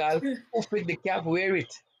what they call who pick the cap, wear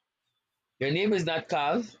it. Your name is not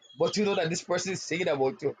called, but you know that this person is singing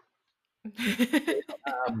about you.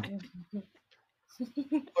 Um,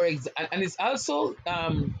 and it's also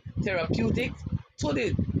therapeutic to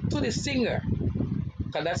the singer,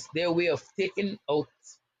 because that's their way of taking out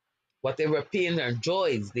whatever pain and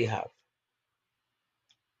joys they have.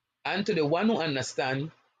 And to the one who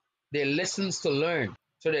understand, their lessons to learn.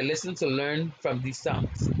 So they listen to learn from these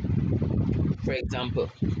songs. For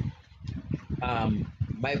example,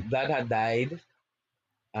 my dad had died,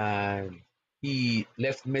 and he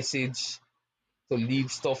left message to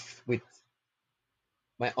leave stuff with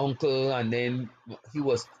my uncle, and then my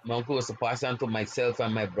uncle was to pass on to myself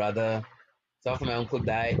and my brother. So after my uncle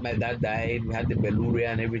died, my dad died, we had the Beluria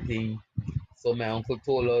and everything. So my uncle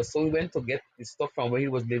told us. So we went to get the stuff from where he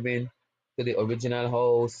was living to the original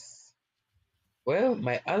house. Well,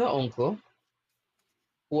 my other uncle,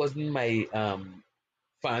 who wasn't my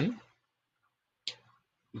fan,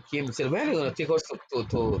 he came and said, "Where are you gonna take us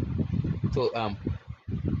to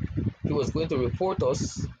he was going to report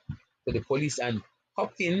us to the police." And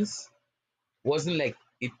Hopkins wasn't like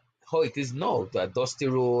it how it is now, to a dusty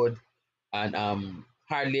road and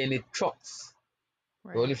hardly any trucks.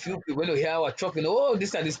 The only Right. few people when you hear a truck, you know, oh,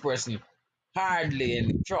 this and this person. Hardly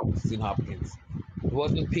any trucks in Hopkins. It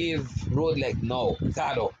wasn't paved road like now,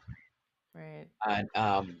 Cado. Right. And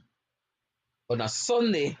on a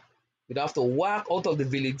Sunday, we'd have to walk out of the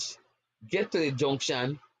village, get to the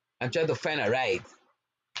junction, and try to find a ride.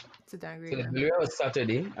 To So the Dangria. delivery was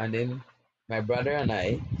Saturday, and then my brother and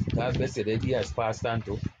I, God bless it, he has passed on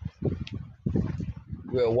too.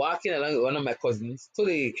 We were walking along with one of my cousins to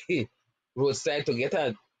the roadside to get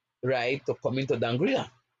a ride to come into Dangria.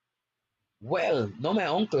 Well, now my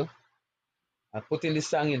uncle, I'm putting this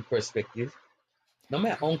song in perspective. Now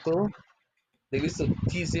my uncle, they used to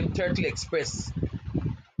tease him Turtle Express.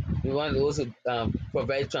 The one who also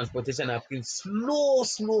provide transportation have been slow,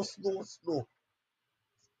 slow, slow, slow.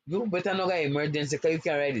 You better not get emergency because you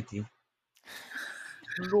can ride it.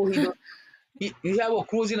 Slow, he don't. He have a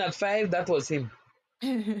cruising at 5, that was him.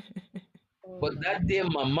 Oh But that day,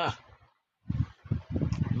 mama,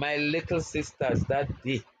 my little sisters, that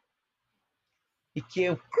day, he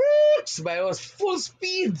came crooks by us full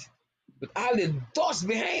speed with all the dust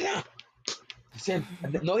behind her. He said,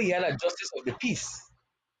 no, he had a justice of the peace.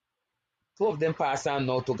 Two of them passed on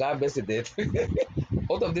now to God bless the dead.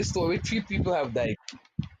 Out of this story, 3 people have died.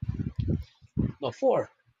 No, four,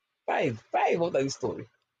 five out of this story.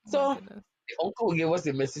 Oh my So goodness. the uncle who gave us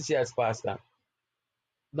the message he has passed on.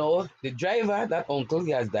 No, the driver, that uncle,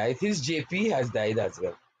 he has died. His JP has died as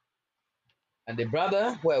well. And the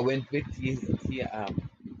brother who I went with, he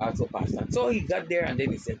also passed on. So he got there and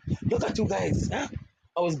then he said, "Look at you guys, huh?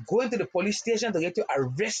 I was going to the police station to get you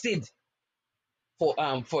arrested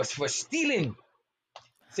for stealing."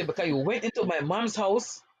 He said, "Because you went into my mom's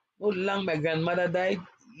house, no long my grandmother died,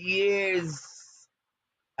 years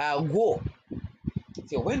ago. So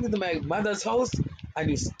you went into my mother's house and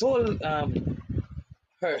you stole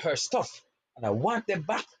her stuff, and I want them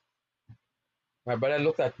back." My brother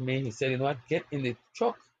looked at me. He said, "You know what? Get in the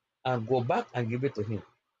truck and go back and give it to him."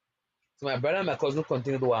 So my brother and my cousin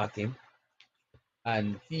continued walking,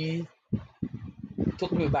 and he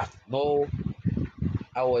took me back. No,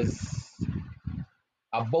 I was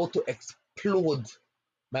about to explode.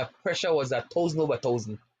 My pressure was 1,000 over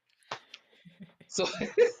 1,000. So,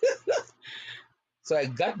 so I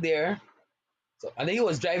got there. So, and then he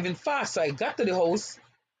was driving fast. So I got to the house.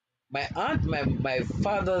 My aunt, my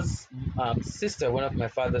father's sister, one of my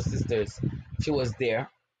father's sisters, she was there,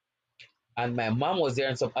 and my mom was there,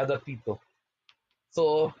 and some other people.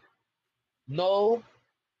 So now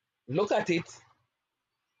look at it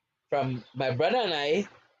from my brother and I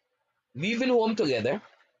leaving home together.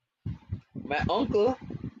 My uncle,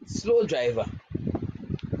 slow driver.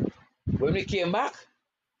 When we came back,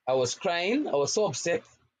 I was crying. I was so upset.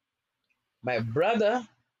 My brother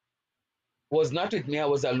was not with me. I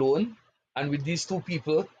was alone and with these 2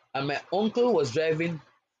 people. And my uncle was driving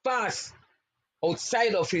fast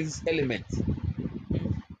outside of his element.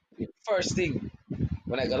 First thing,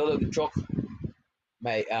 when I got out of the truck,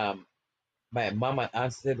 my My mom and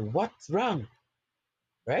aunt said, "What's wrong?"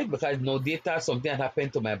 Right? Because no data, something had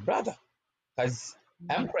happened to my brother. Because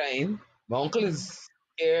I'm crying. My uncle is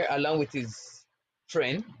here along with his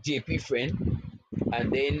friend, JP friend,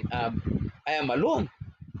 and then I am alone.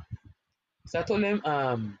 So I told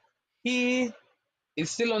him he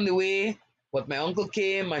is still on the way, but my uncle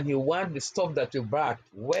came and he want the stuff that we brought.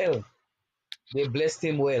 Well, they blessed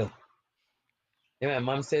him well. Then my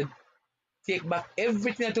mom said, "Take back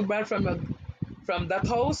everything that you brought from that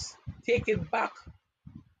house. Take it back."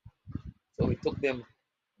 So we took them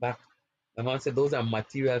back. My mom said, "Those are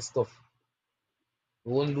material stuff.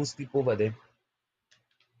 We won't lose people over them."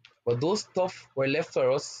 But those stuff were left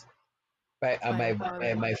for us by By your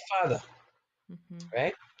father. my father, Mm-hmm.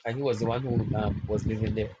 right? And he was the one who was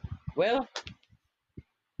living there. Well,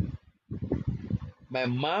 my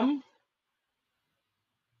mom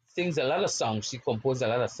sings a lot of songs. She composed a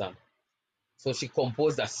lot of songs. So she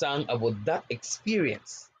composed a song about that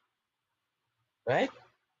experience, right?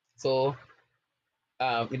 So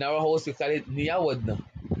in our house we call it Niyawadna.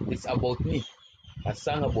 It's about me. A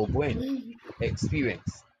song about Gwen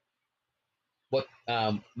experience. But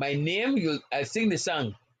my name, I sing the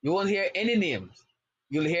song. You won't hear any names.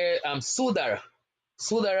 You'll hear Sudara.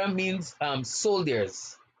 Sudara means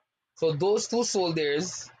soldiers. So those two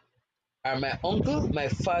soldiers are my uncle, my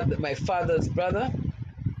father's brother,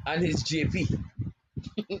 and his JP,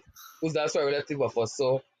 who's also a relative of us.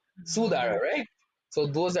 So Sudara, right? So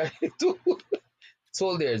those are the two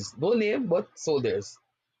soldiers. No name, but soldiers.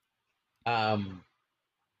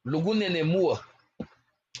 Lugunene Mua,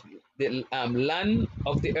 the land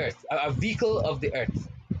of the earth, a vehicle of the earth.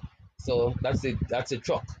 So that's a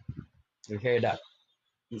truck. You hear that.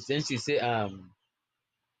 Then she say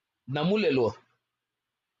Namulelo.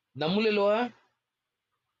 Namulelo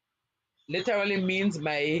literally means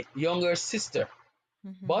my younger sister,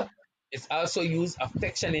 Mm-hmm. but it's also used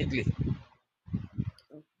affectionately,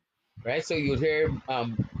 right? So you hear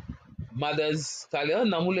mothers call her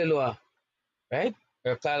Namulelo, right?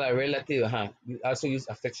 Or call a relative, you also use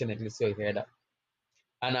affectionately, so you hear that.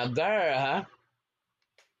 And Agara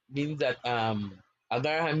means that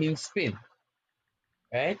Agara means spin,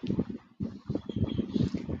 right?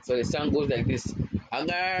 So the song goes like this.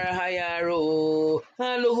 Agar hayaro,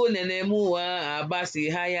 halugu nene mua, abasi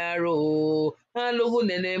hayaro, halugu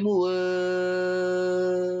nene mua.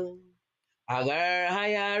 Agar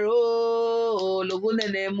hayaro, lugu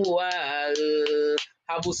nene mua,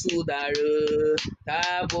 habusu daru,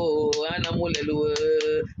 tabo anamulelu,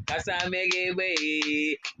 kasa megebe,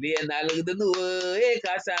 liena lugdunu,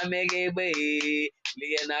 kasa megebe,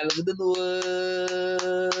 liena lugdunu.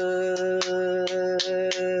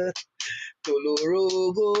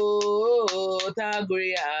 Tolorogo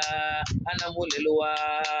Tagria Anamulelua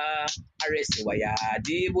Aresiwaya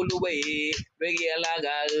Dibuluwe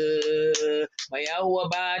Regialaga Mayahua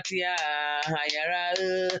Batia Hayara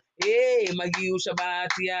Magiusha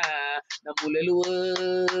Batia Namulelua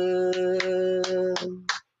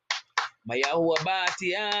Mayahua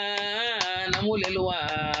Batia Namulelua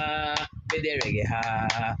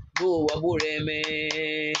Bederegeha Go Wabureme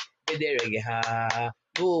Bederegeha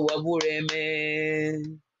Go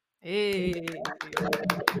Wabureme. Hey. So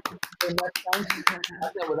that sounds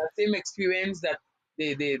about that same experience that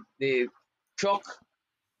the truck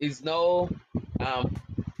is now um,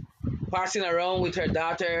 passing around with her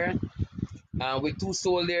daughter with two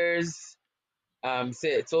soldiers.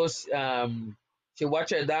 She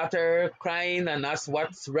watched her daughter crying and asked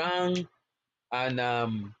what's wrong,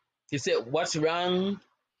 and she said, "What's wrong?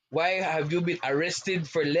 Why have you been arrested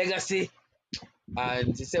for legacy?"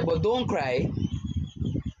 And she said, "But don't cry.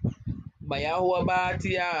 Mayahuwa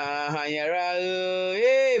batia hanyara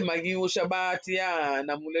magiusha batia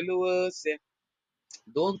namulelu se.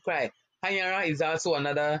 Don't cry. Hanyara is also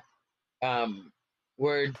another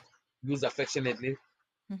word used affectionately.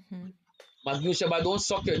 Mm-hmm. Magiusha, but don't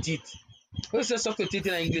suck your teeth. Who says suck your teeth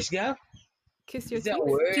in English, girl? Kiss your Is that a teeth?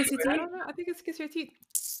 word? Kiss your I teeth. don't know. I think it's kiss your teeth.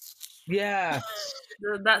 Yeah.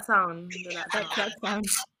 That sound. That That sound. that sound.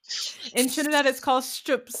 In Trinidad, it's called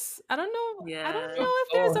strips. I don't know. I don't Yeah. know if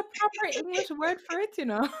there's Oh, a proper English word for it. You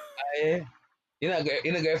know. in a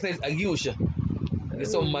girlfriend is Agiusha.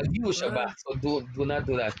 So Ooh. Magiusha ba. So do not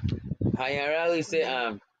do that. Hanyara we say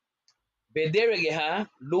Bederegeha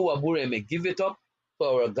Luwa Bureme, give it up to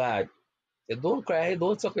our God. Say, don't cry,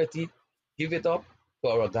 don't suck your teeth, give it up to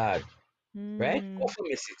our God. Right? Mm, Powerful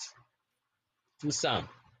message to some.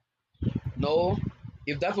 No,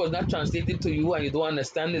 if that was not translated to you and you don't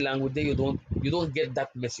understand the language, then you don't get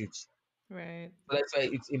that message. right. So that's why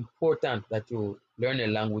it's important that you learn a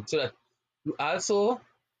language so that you also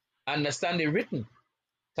understand the written.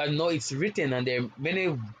 because now it's written and there are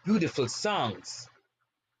many beautiful songs,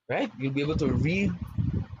 right? You'll be able to read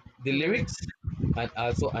the lyrics and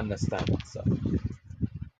also understand. So,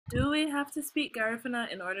 Do we have to speak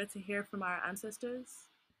Garifuna in order to hear from our ancestors?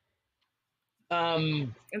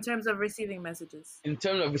 In terms of receiving messages. In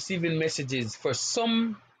terms of receiving messages, for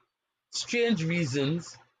some strange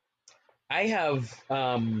reasons, I have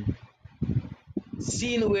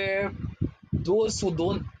seen where those who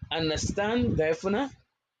don't understand Garifuna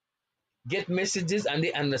get messages and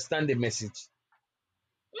they understand the message.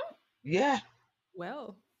 Yeah,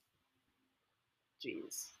 Well,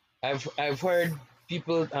 Jeez. I've heard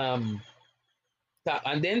people talk,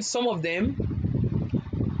 and then some of them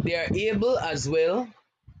they are able as well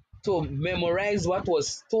to memorize what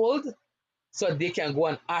was told so they can go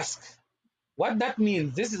and ask what that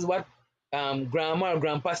means. This is what grandma or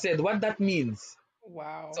grandpa said, what that means.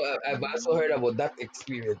 wow. So I've also heard about that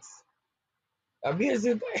experience.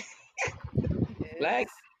 Amazing. Like,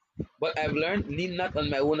 but I've learned lean not on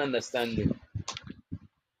my own understanding.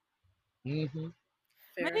 Mm-hmm.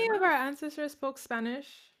 Many of our ancestors spoke Spanish,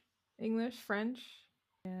 English, French.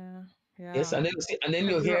 Yeah, yeah. Yes, and then you see, and then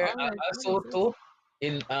you Like, we were hear all like also voices. too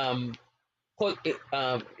in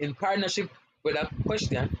in partnership with that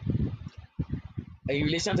question, in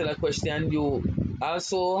relation to that question, you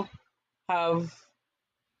also have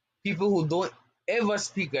people who don't ever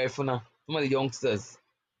speak Garifuna. Some of the youngsters,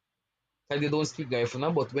 because they don't speak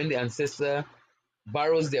Garifuna, but when the ancestor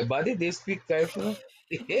borrows their body, they speak Garifuna.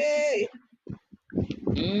 Hey!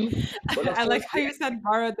 But of I like course, how you said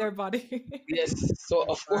borrowed their body. yes. So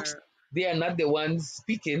of course, they are not the ones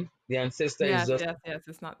speaking. The ancestor is yes, just yes, yes.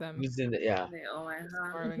 It's not them. using the yeah. They all are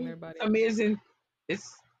Borrowing their body. It's amazing.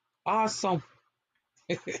 It's awesome.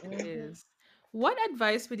 It is. What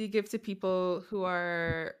advice would you give to people who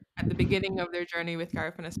are at the beginning of their journey with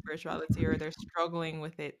Garifuna spirituality or they're struggling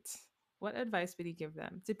with it? What advice would you give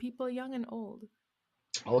them to people young and old?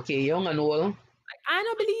 Okay, young and old. Like, I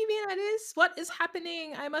don't believe in this. What is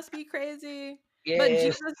happening? I must be crazy. Yes. But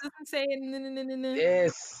Jesus doesn't say it.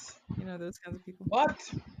 Yes. You know, those kinds of people. But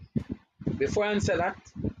before I answer that,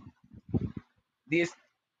 this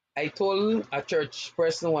I told a church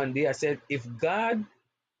person one day, I said, if God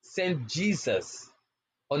sent Jesus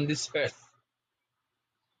on this earth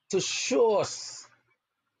to show us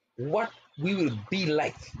what we will be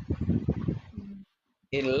like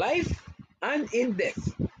in life and in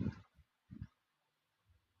death,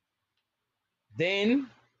 then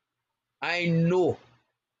I know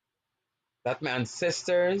that my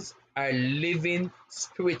ancestors are living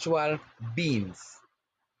spiritual beings,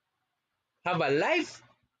 have a life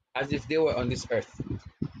as if they were on this earth.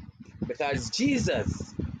 Because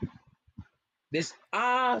Jesus, this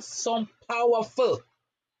awesome, powerful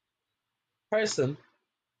person,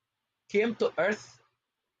 came to earth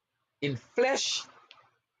in flesh.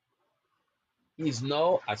 He is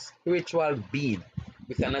now a spiritual being.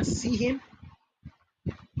 We cannot see him,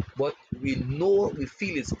 but we know, we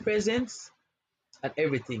feel his presence and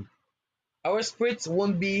everything. Our spirits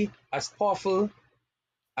won't be as powerful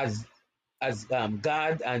as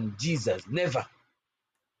God and Jesus, never.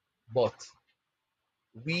 But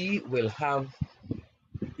we will have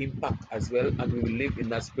impact as well, and we will live in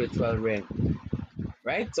that spiritual realm,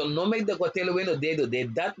 right? So no make the go tell you when they do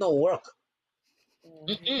that no work.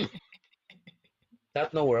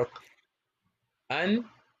 That no work. And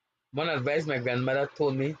one advice my grandmother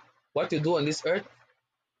told me: what you do on this earth,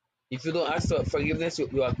 if you don't ask for forgiveness,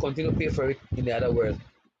 you are continue to pay for it in the other world.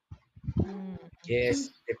 Yes,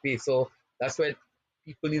 they pay. So that's why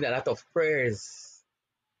people need a lot of prayers.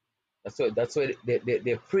 That's why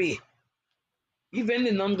they pray. Even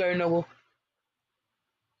the non-Garinawo,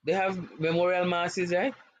 they have memorial masses,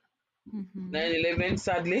 right? 9/11,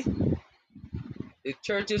 sadly, the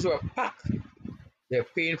churches were packed. They're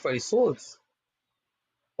praying for the souls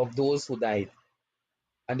of those who died.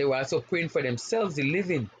 And they were also praying for themselves, the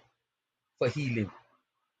living, for healing.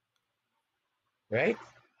 Right?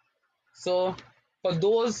 So, for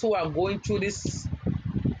those who are going through this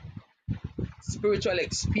spiritual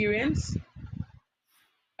experience,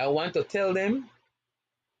 I want to tell them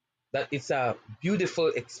that it's a beautiful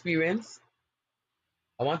experience.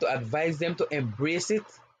 I want to advise them to embrace it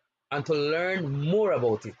and to learn more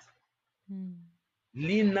about it.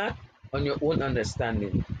 Lean not on your own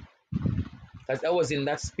understanding. Because I was in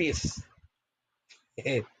that space.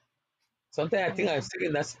 Sometimes I think I'm still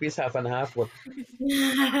in that space half and half, but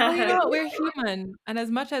well, you know, we're human. And as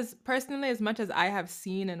much as I have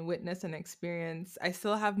seen and witnessed and experienced, I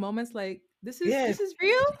still have moments like this is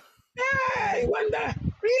real? Yeah, I wonder,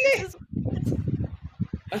 really?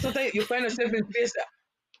 And sometimes you find yourself in place that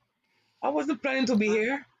I wasn't planning to be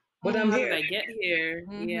here. but I'm How here. did I get here?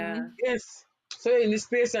 Yeah. Yes. So in this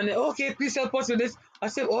place, and okay, please help us with this. I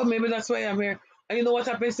said, oh, maybe that's why I'm here. And you know what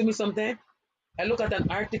happens to me sometimes? I look at an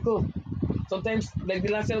article. Sometimes, like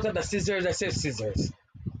the last time I look at the scissors, I say scissors.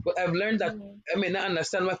 But I've learned that I may not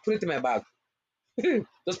understand what, put it in my bag.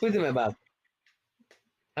 Just put it in my bag.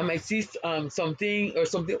 I might see something or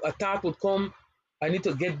something, a thought would come. I need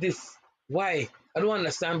to get this. Why? I don't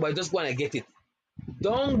understand, but I just want to get it.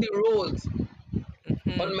 Down the road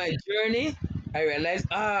on my journey, I realized,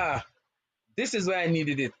 this is why I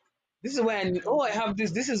needed it. This is why I need, oh, I have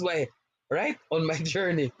this. This is why, right? On my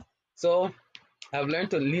journey. So I've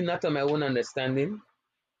learned to lean out on my own understanding.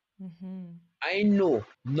 I know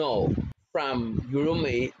now from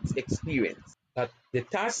Yurume's experience that the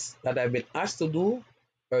tasks that I've been asked to do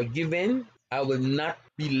or given, I will not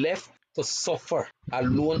be left to suffer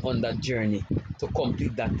alone on that journey to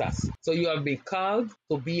complete that task. So you have been called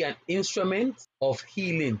to be an instrument of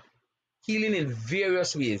healing, healing in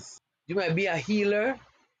various ways. You might be a healer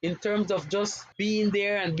in terms of just being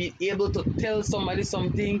there and be able to tell somebody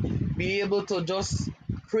something, be able to just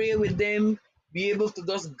pray with them, be able to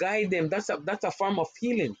just guide them. That's a form of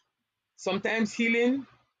healing. Sometimes healing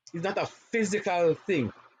is not a physical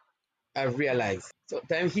thing, I've realized.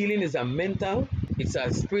 Sometimes healing is a mental, it's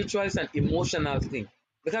a spiritual, it's an emotional thing.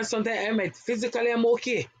 Because sometimes I might physically I'm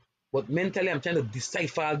okay, but mentally I'm trying to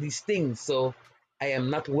decipher all these things. So I am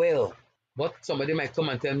not well. But somebody might come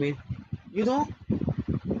and tell me, you know,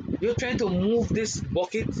 you're trying to move this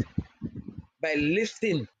bucket by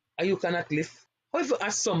lifting and you cannot lift. How if you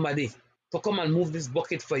ask somebody to come and move this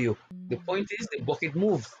bucket for you? The point is the bucket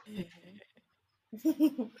moves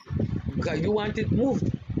because you want it moved.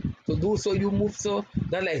 To do so, you move so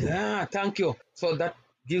that like, thank you. So that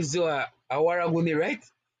gives you a waraguni, right?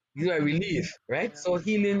 Gives you a relief, right? So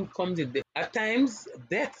healing comes in there. At times,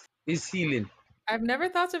 death is healing. I've never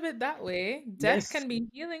thought of it that way. Death Yes, can be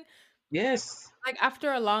healing. yes. Like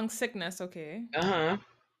after a long sickness, okay.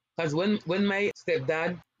 Because when my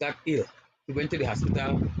stepdad got ill, he went to the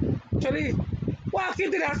hospital. Actually, walked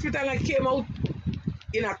into the hospital and came out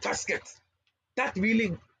in a casket. That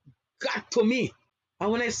really got to me.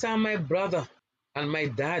 And when I saw my brother and my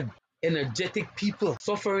dad, energetic people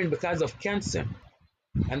suffering because of cancer,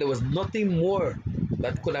 and there was nothing more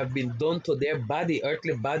that could have been done to their body,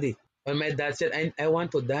 earthly body. When my dad said, I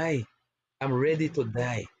want to die, I'm ready to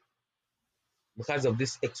die because of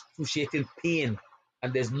this excruciating pain,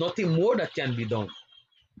 and there's nothing more that can be done.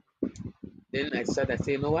 Then I said,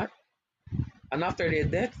 you know what? And after their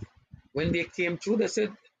death, when they came through, they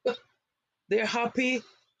said, they're happy,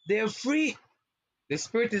 they're free. The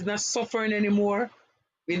spirit is not suffering anymore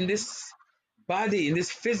in this body, in this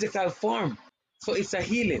physical form. So it's a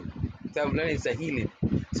healing. So I've learned it's a healing.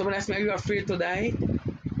 Someone asked me, are you afraid to die?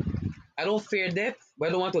 I don't fear death, but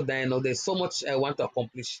I don't want to die now. There's so much I want to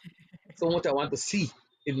accomplish, so much I want to see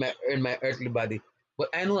in my earthly body. But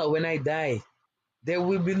I know that when I die, there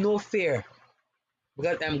will be no fear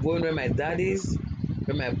because I'm going where my dad is,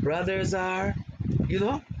 where my brothers are,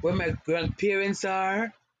 where my grandparents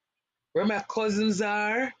are, where my cousins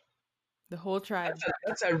are. The whole tribe.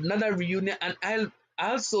 That's another reunion, and I'll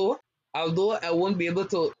also, although I won't be able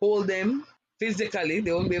to hold them physically,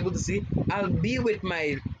 they won't be able to see. I'll be with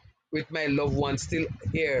my loved ones still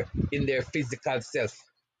here in their physical self.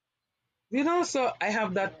 So I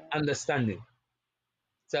have that understanding.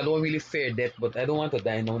 So I don't really fear death, but I don't want to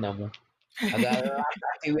die now no more. I got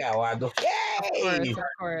where I want to go. Yay! Of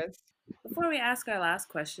course. Before we ask our last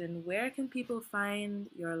question, where can people find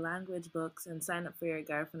your language books and sign up for your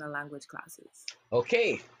Garifuna language classes?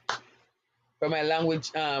 Okay. For my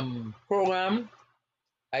language program,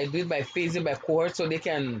 I do it by phasing by cohort, so they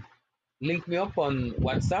can link me up on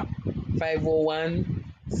WhatsApp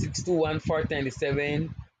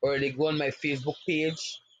 501-621-497, or they go on my Facebook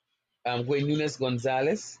page, Gwen Nunes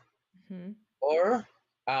Gonzalez. Or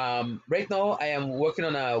right now I am working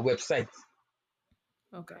on a website.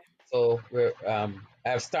 Okay. So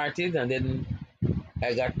I've started and then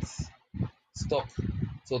I got stuck,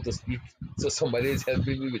 so to speak. So somebody is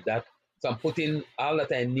helping me with that. So I'm putting all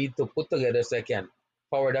that I need to put together so I can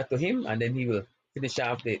forward that to him, and then he will finish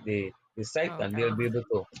off the site, and they'll be able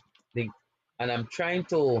to link. And I'm trying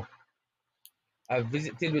to. I've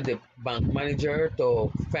visited with the bank manager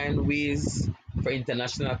to find ways for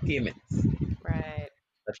international payments Right.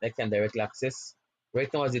 that I can directly access.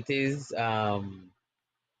 Right now, as it is,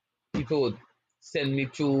 people would send me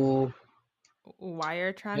to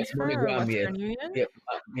Wire transfer or MoneyGram, yes, Western Union? yeah,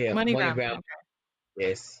 MoneyGram. MoneyGram, Okay.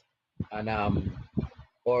 yes, and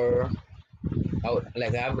or I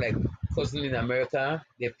have like cousin in America,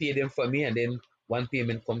 they pay them for me, and then one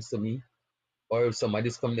payment comes to me, or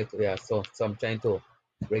somebody's coming. Yeah, so I'm trying to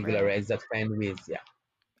Right. regularize that, find ways. Yeah,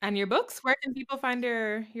 And your books? Where can people find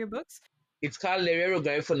your books? it's called Lerero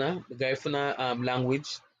Garifuna, the Garifuna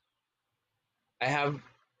language. I have,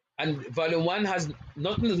 and volume one has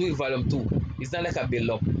nothing to do with volume two. It's not like a build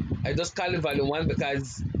up. I just call it volume one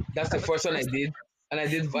because that's the That was the first one I first did, and I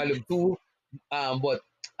did volume two. But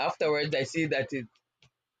afterwards, I see that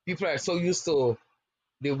people are so used to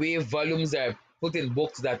the way volumes are put in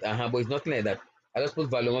books that but it's nothing like that. I just put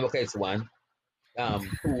volume one because it's one.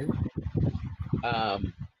 Two.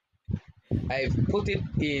 Um, I've put it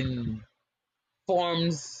in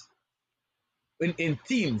forms in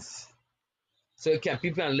themes, so you can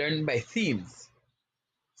people can learn by themes.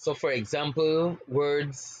 So, for example,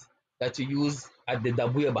 words that you use at the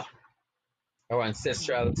Dabueba, our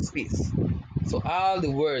ancestral space. So all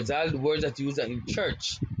the words that you use in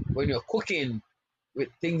church when you're cooking, with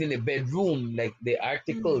things in the bedroom, like the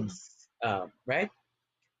Mm. articles, right?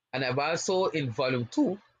 And I've also in volume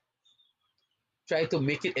two tried to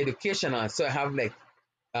make it educational. So I have like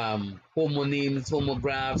homonyms,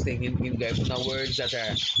 homographs, in Gaifuna words that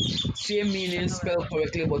are same meaning, spelled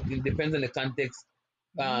correctly, but it depends on the context.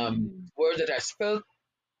 Mm. Words that are spelled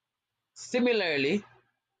similarly,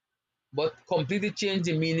 but completely change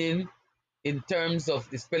the meaning in terms of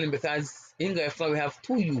the spelling because in Gaifuna we have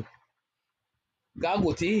two U.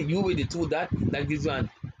 Gagoti, U with the two that gives you an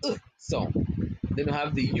sound. Then you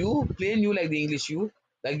have the U, plain U like the English U,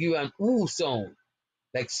 that gives you an sound,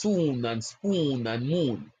 like soon and spoon and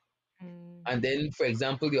moon. Mm. And then, for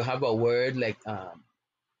example, you have a word like Uma.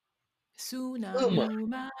 Sunamu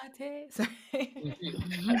mate. Sorry.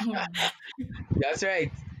 That's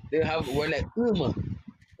right. They have a word like Uma,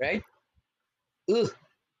 right?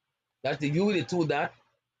 That's the U with the two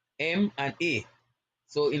M and A.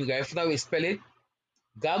 So in Garifuna we spell it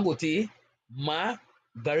Gagoti Ma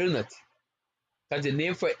Garunat. Because the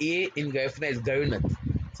name for A in Garifuna is Garunat.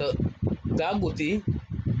 So Gagoti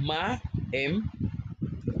Ma M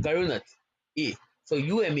Garunat A. So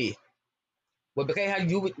UMA. But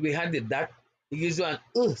because we had the that, it gives you an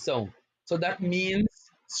sound. So that means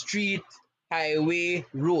street, highway,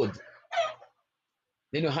 road.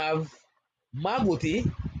 Then you have Maguti,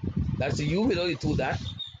 that's the U without the two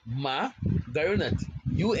Ma, Garunat,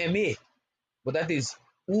 UMA. But that is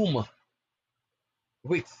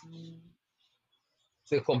width.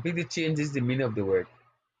 So it completely changes the meaning of the word.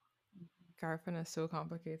 Garfin is so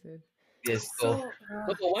complicated. Yes. So, So,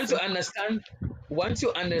 but so once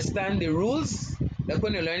you understand the rules, like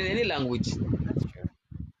when you're learning any language, That's true.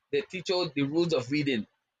 they teach you the rules of reading.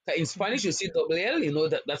 So in Spanish, you Mhm. see double L, you know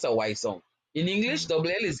that's a Y sound. In English, Mhm. double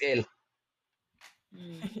L is L.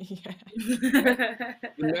 mm. Yeah. Right?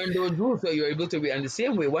 You learn those rules, so you're able to read. And the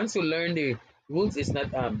same way, once you learn the rules, it's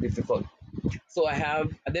not difficult. So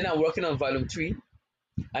and then I'm working on volume three.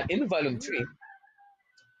 And in volume three,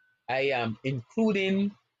 I am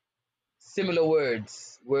including similar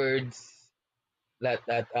words that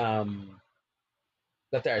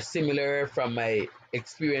that are similar from my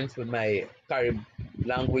experience with my Carib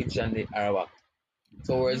language and the Arawak.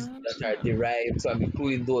 So words Ah. that are derived, so I'm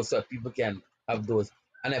including those so people can have those.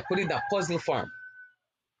 And I put it in a puzzle form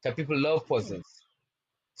because people love puzzles.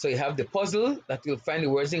 So you have the puzzle that you'll find the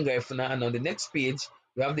words in Garifuna, and on the next page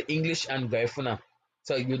you have the English and Garifuna,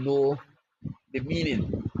 so you know the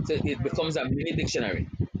meaning. So it becomes a mini dictionary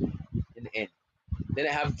in the end. Then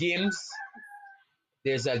I have games.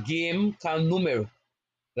 There's a game called Numero.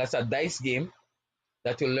 That's a dice game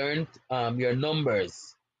that you learn your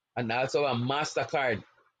numbers, and also a MasterCard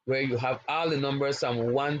where you have all the numbers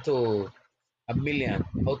from 1 to 1,000,000.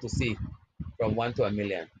 How to see from 1 to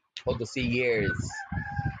 1,000,000. How to see years,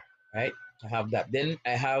 right? I have that. Then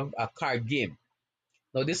I have a card game.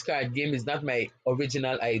 Now this card game is not my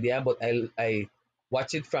original idea, but I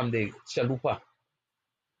watch it from the chalupa,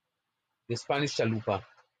 the Spanish chalupa,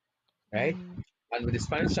 right? Mm. And with the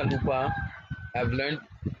Spanish chalupa, I've learned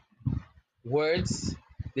words,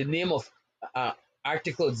 the name of uh,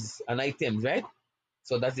 articles and items, right?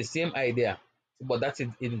 So that's the same idea, but that's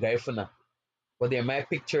in Garifuna. But they're my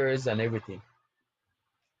pictures and everything.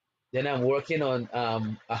 Then I'm working on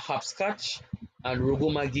a hopscotch and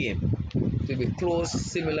Ruguma game to be close,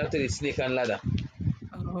 similar to the snake and ladder.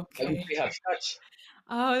 Have you Okay. play hopscotch?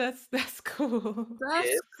 Oh, that's cool. that's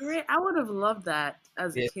Yes. great. I would have loved that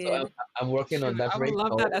as a Yes. So kid. I'm working on Shoot, that I would right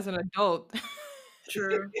love now. that as an adult.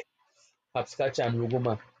 True. Hopscotch and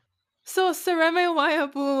Ruguma. So, Sareme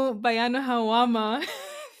Wayabu Bayano Hawama,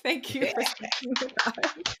 thank you for speaking with us.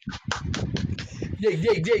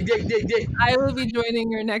 Jake. I will be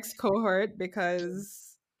joining your next cohort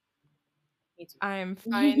because I'm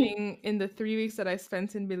finding in the 3 weeks that I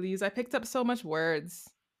spent in Belize, I picked up so much words,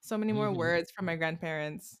 so many more words from my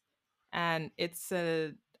grandparents. And it's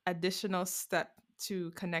a additional step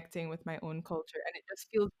to connecting with my own culture. And it just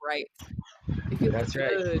feels right. It feels That's right.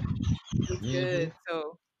 good. It feels good.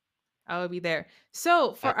 So I will be there.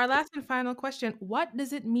 So for our last and final question, what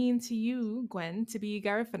does it mean to you, Gwen, to be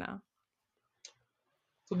Garifuna?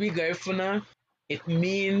 To be Garifuna, it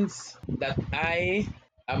means that I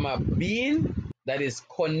am a being that is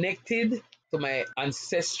connected to my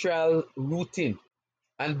ancestral rooting.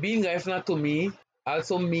 And being Garifuna to me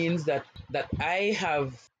also means that I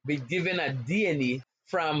have been given a DNA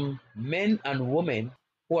from men and women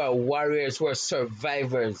who are warriors, who are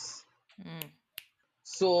survivors.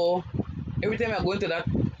 So every time I go into that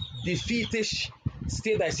defeatish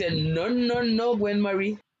state, I say, no, no, no, Gwen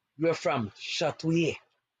Marie, you're from Chatouille.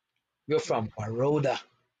 You're from Baroda.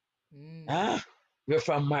 You're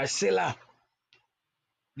from Marcella.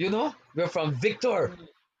 You're from Victor.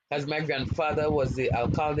 As my grandfather was the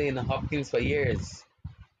alcalde in Hopkins for years.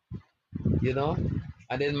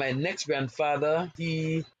 And then my next grandfather,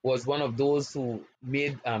 he was one of those who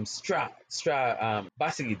made straw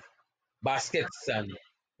baskets, and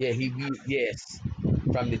yeah, yes,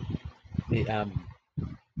 from the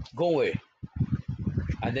Gowe.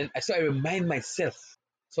 And then I remind myself.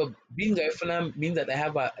 So being Garifuna means that I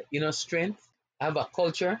have a inner strength, I have a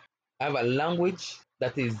culture, I have a language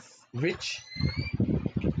that is rich,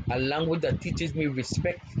 a language that teaches me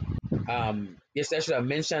respect. Yes, I should have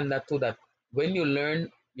mentioned that too, that when you learn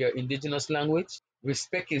your indigenous language,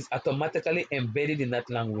 respect is automatically embedded in that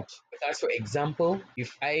language. Because, for example,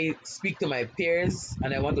 if I speak to my peers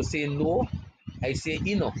and I want to say no, I say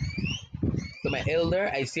ino. To my elder,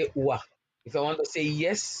 I say uwa. If I want to say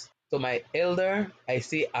yes to my elder, I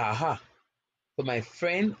say aha. To my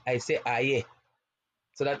friend, I say aye.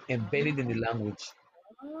 So that's embedded in the language.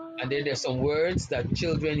 And then there's some words that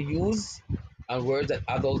children use and words that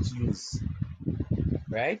adults use,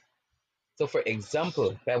 right? So for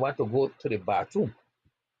example, if I want to go to the bathroom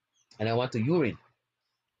and I want to urine,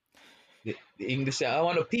 the English say, I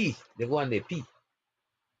want to pee. They go and they pee.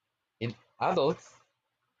 In adult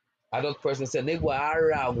person say, they go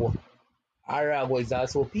arago. Arago is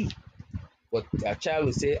also pee. But a child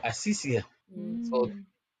will say asisia. So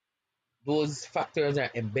those factors are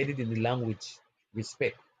embedded in the language,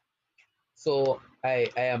 respect. So I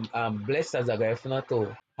am blessed as a Garifuna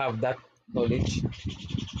to have that knowledge.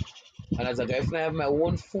 And as a Garifuna, I have my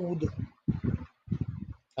own food.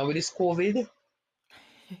 And with this COVID,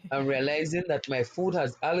 I'm realizing that my food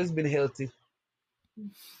has always been healthy.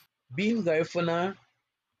 Being Garifuna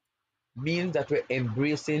means that we're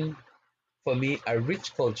embracing, for me, a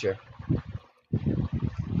rich culture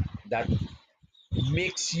that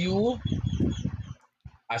makes you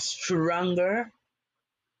a stronger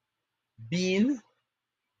being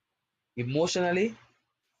emotionally,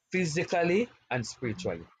 physically, and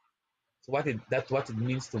spiritually. So that's what it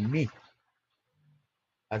means to me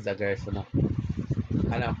as a Garifuna.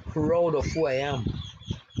 And I'm proud of who I am.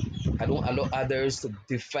 I don't allow others to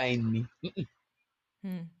define me.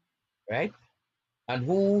 Right? And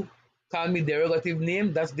who call me derogative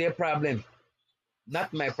name, that's their problem.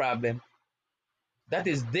 Not my problem. That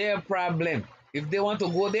is their problem. If they want to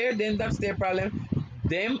go there, then that's their problem.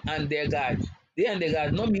 Them and their God. They and their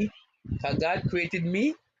God, not me. Because God created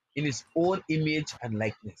me in his own image and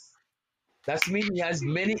likeness. That means he has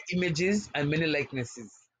many images and many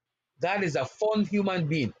likenesses. God is a fun human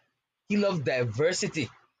being. He loves diversity.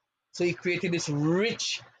 So he created this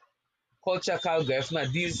rich culture called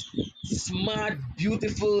Garifuna. These smart,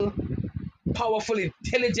 beautiful, powerful,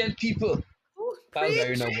 intelligent people called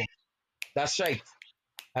Garifuna. That's right.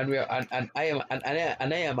 And I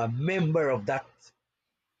am a member of that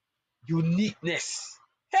uniqueness.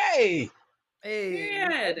 Hey!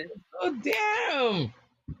 Oh damn!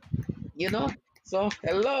 So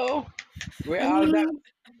hello. We're all that.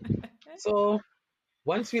 So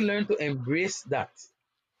once we learn to embrace that,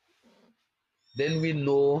 then we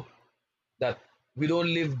know that we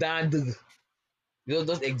don't live down. We don't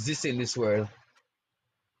just exist in this world.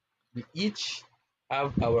 We each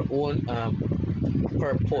have our own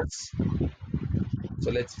purpose.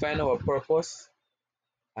 So let's find our purpose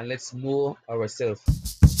and let's know ourselves.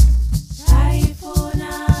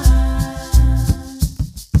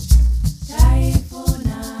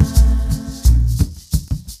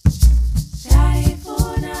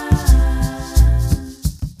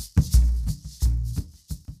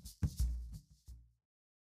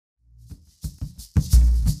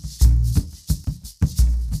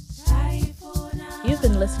 You've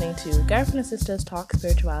been listening to Garifuna Sisters Talk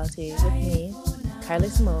Spirituality with me, Kylie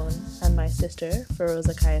Simone, and and my sister,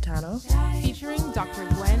 Feroza Cayetano, featuring Dr.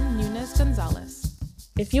 Gwen Nunes Gonzalez.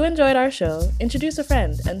 If you enjoyed our show, introduce a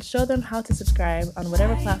friend and show them how to subscribe on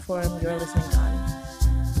whatever platform you're listening on.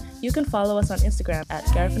 You can follow us on Instagram at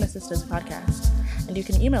Garifuna Sisters Podcast, and you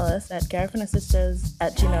can email us at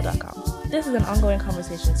garifunasisters@gmail.com. This is an ongoing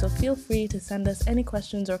conversation, so feel free to send us any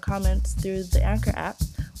questions or comments through the Anchor app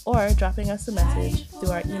or dropping us a message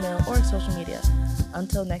through our email or social media.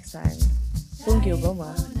 Until next time,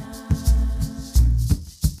 Bungyugoma.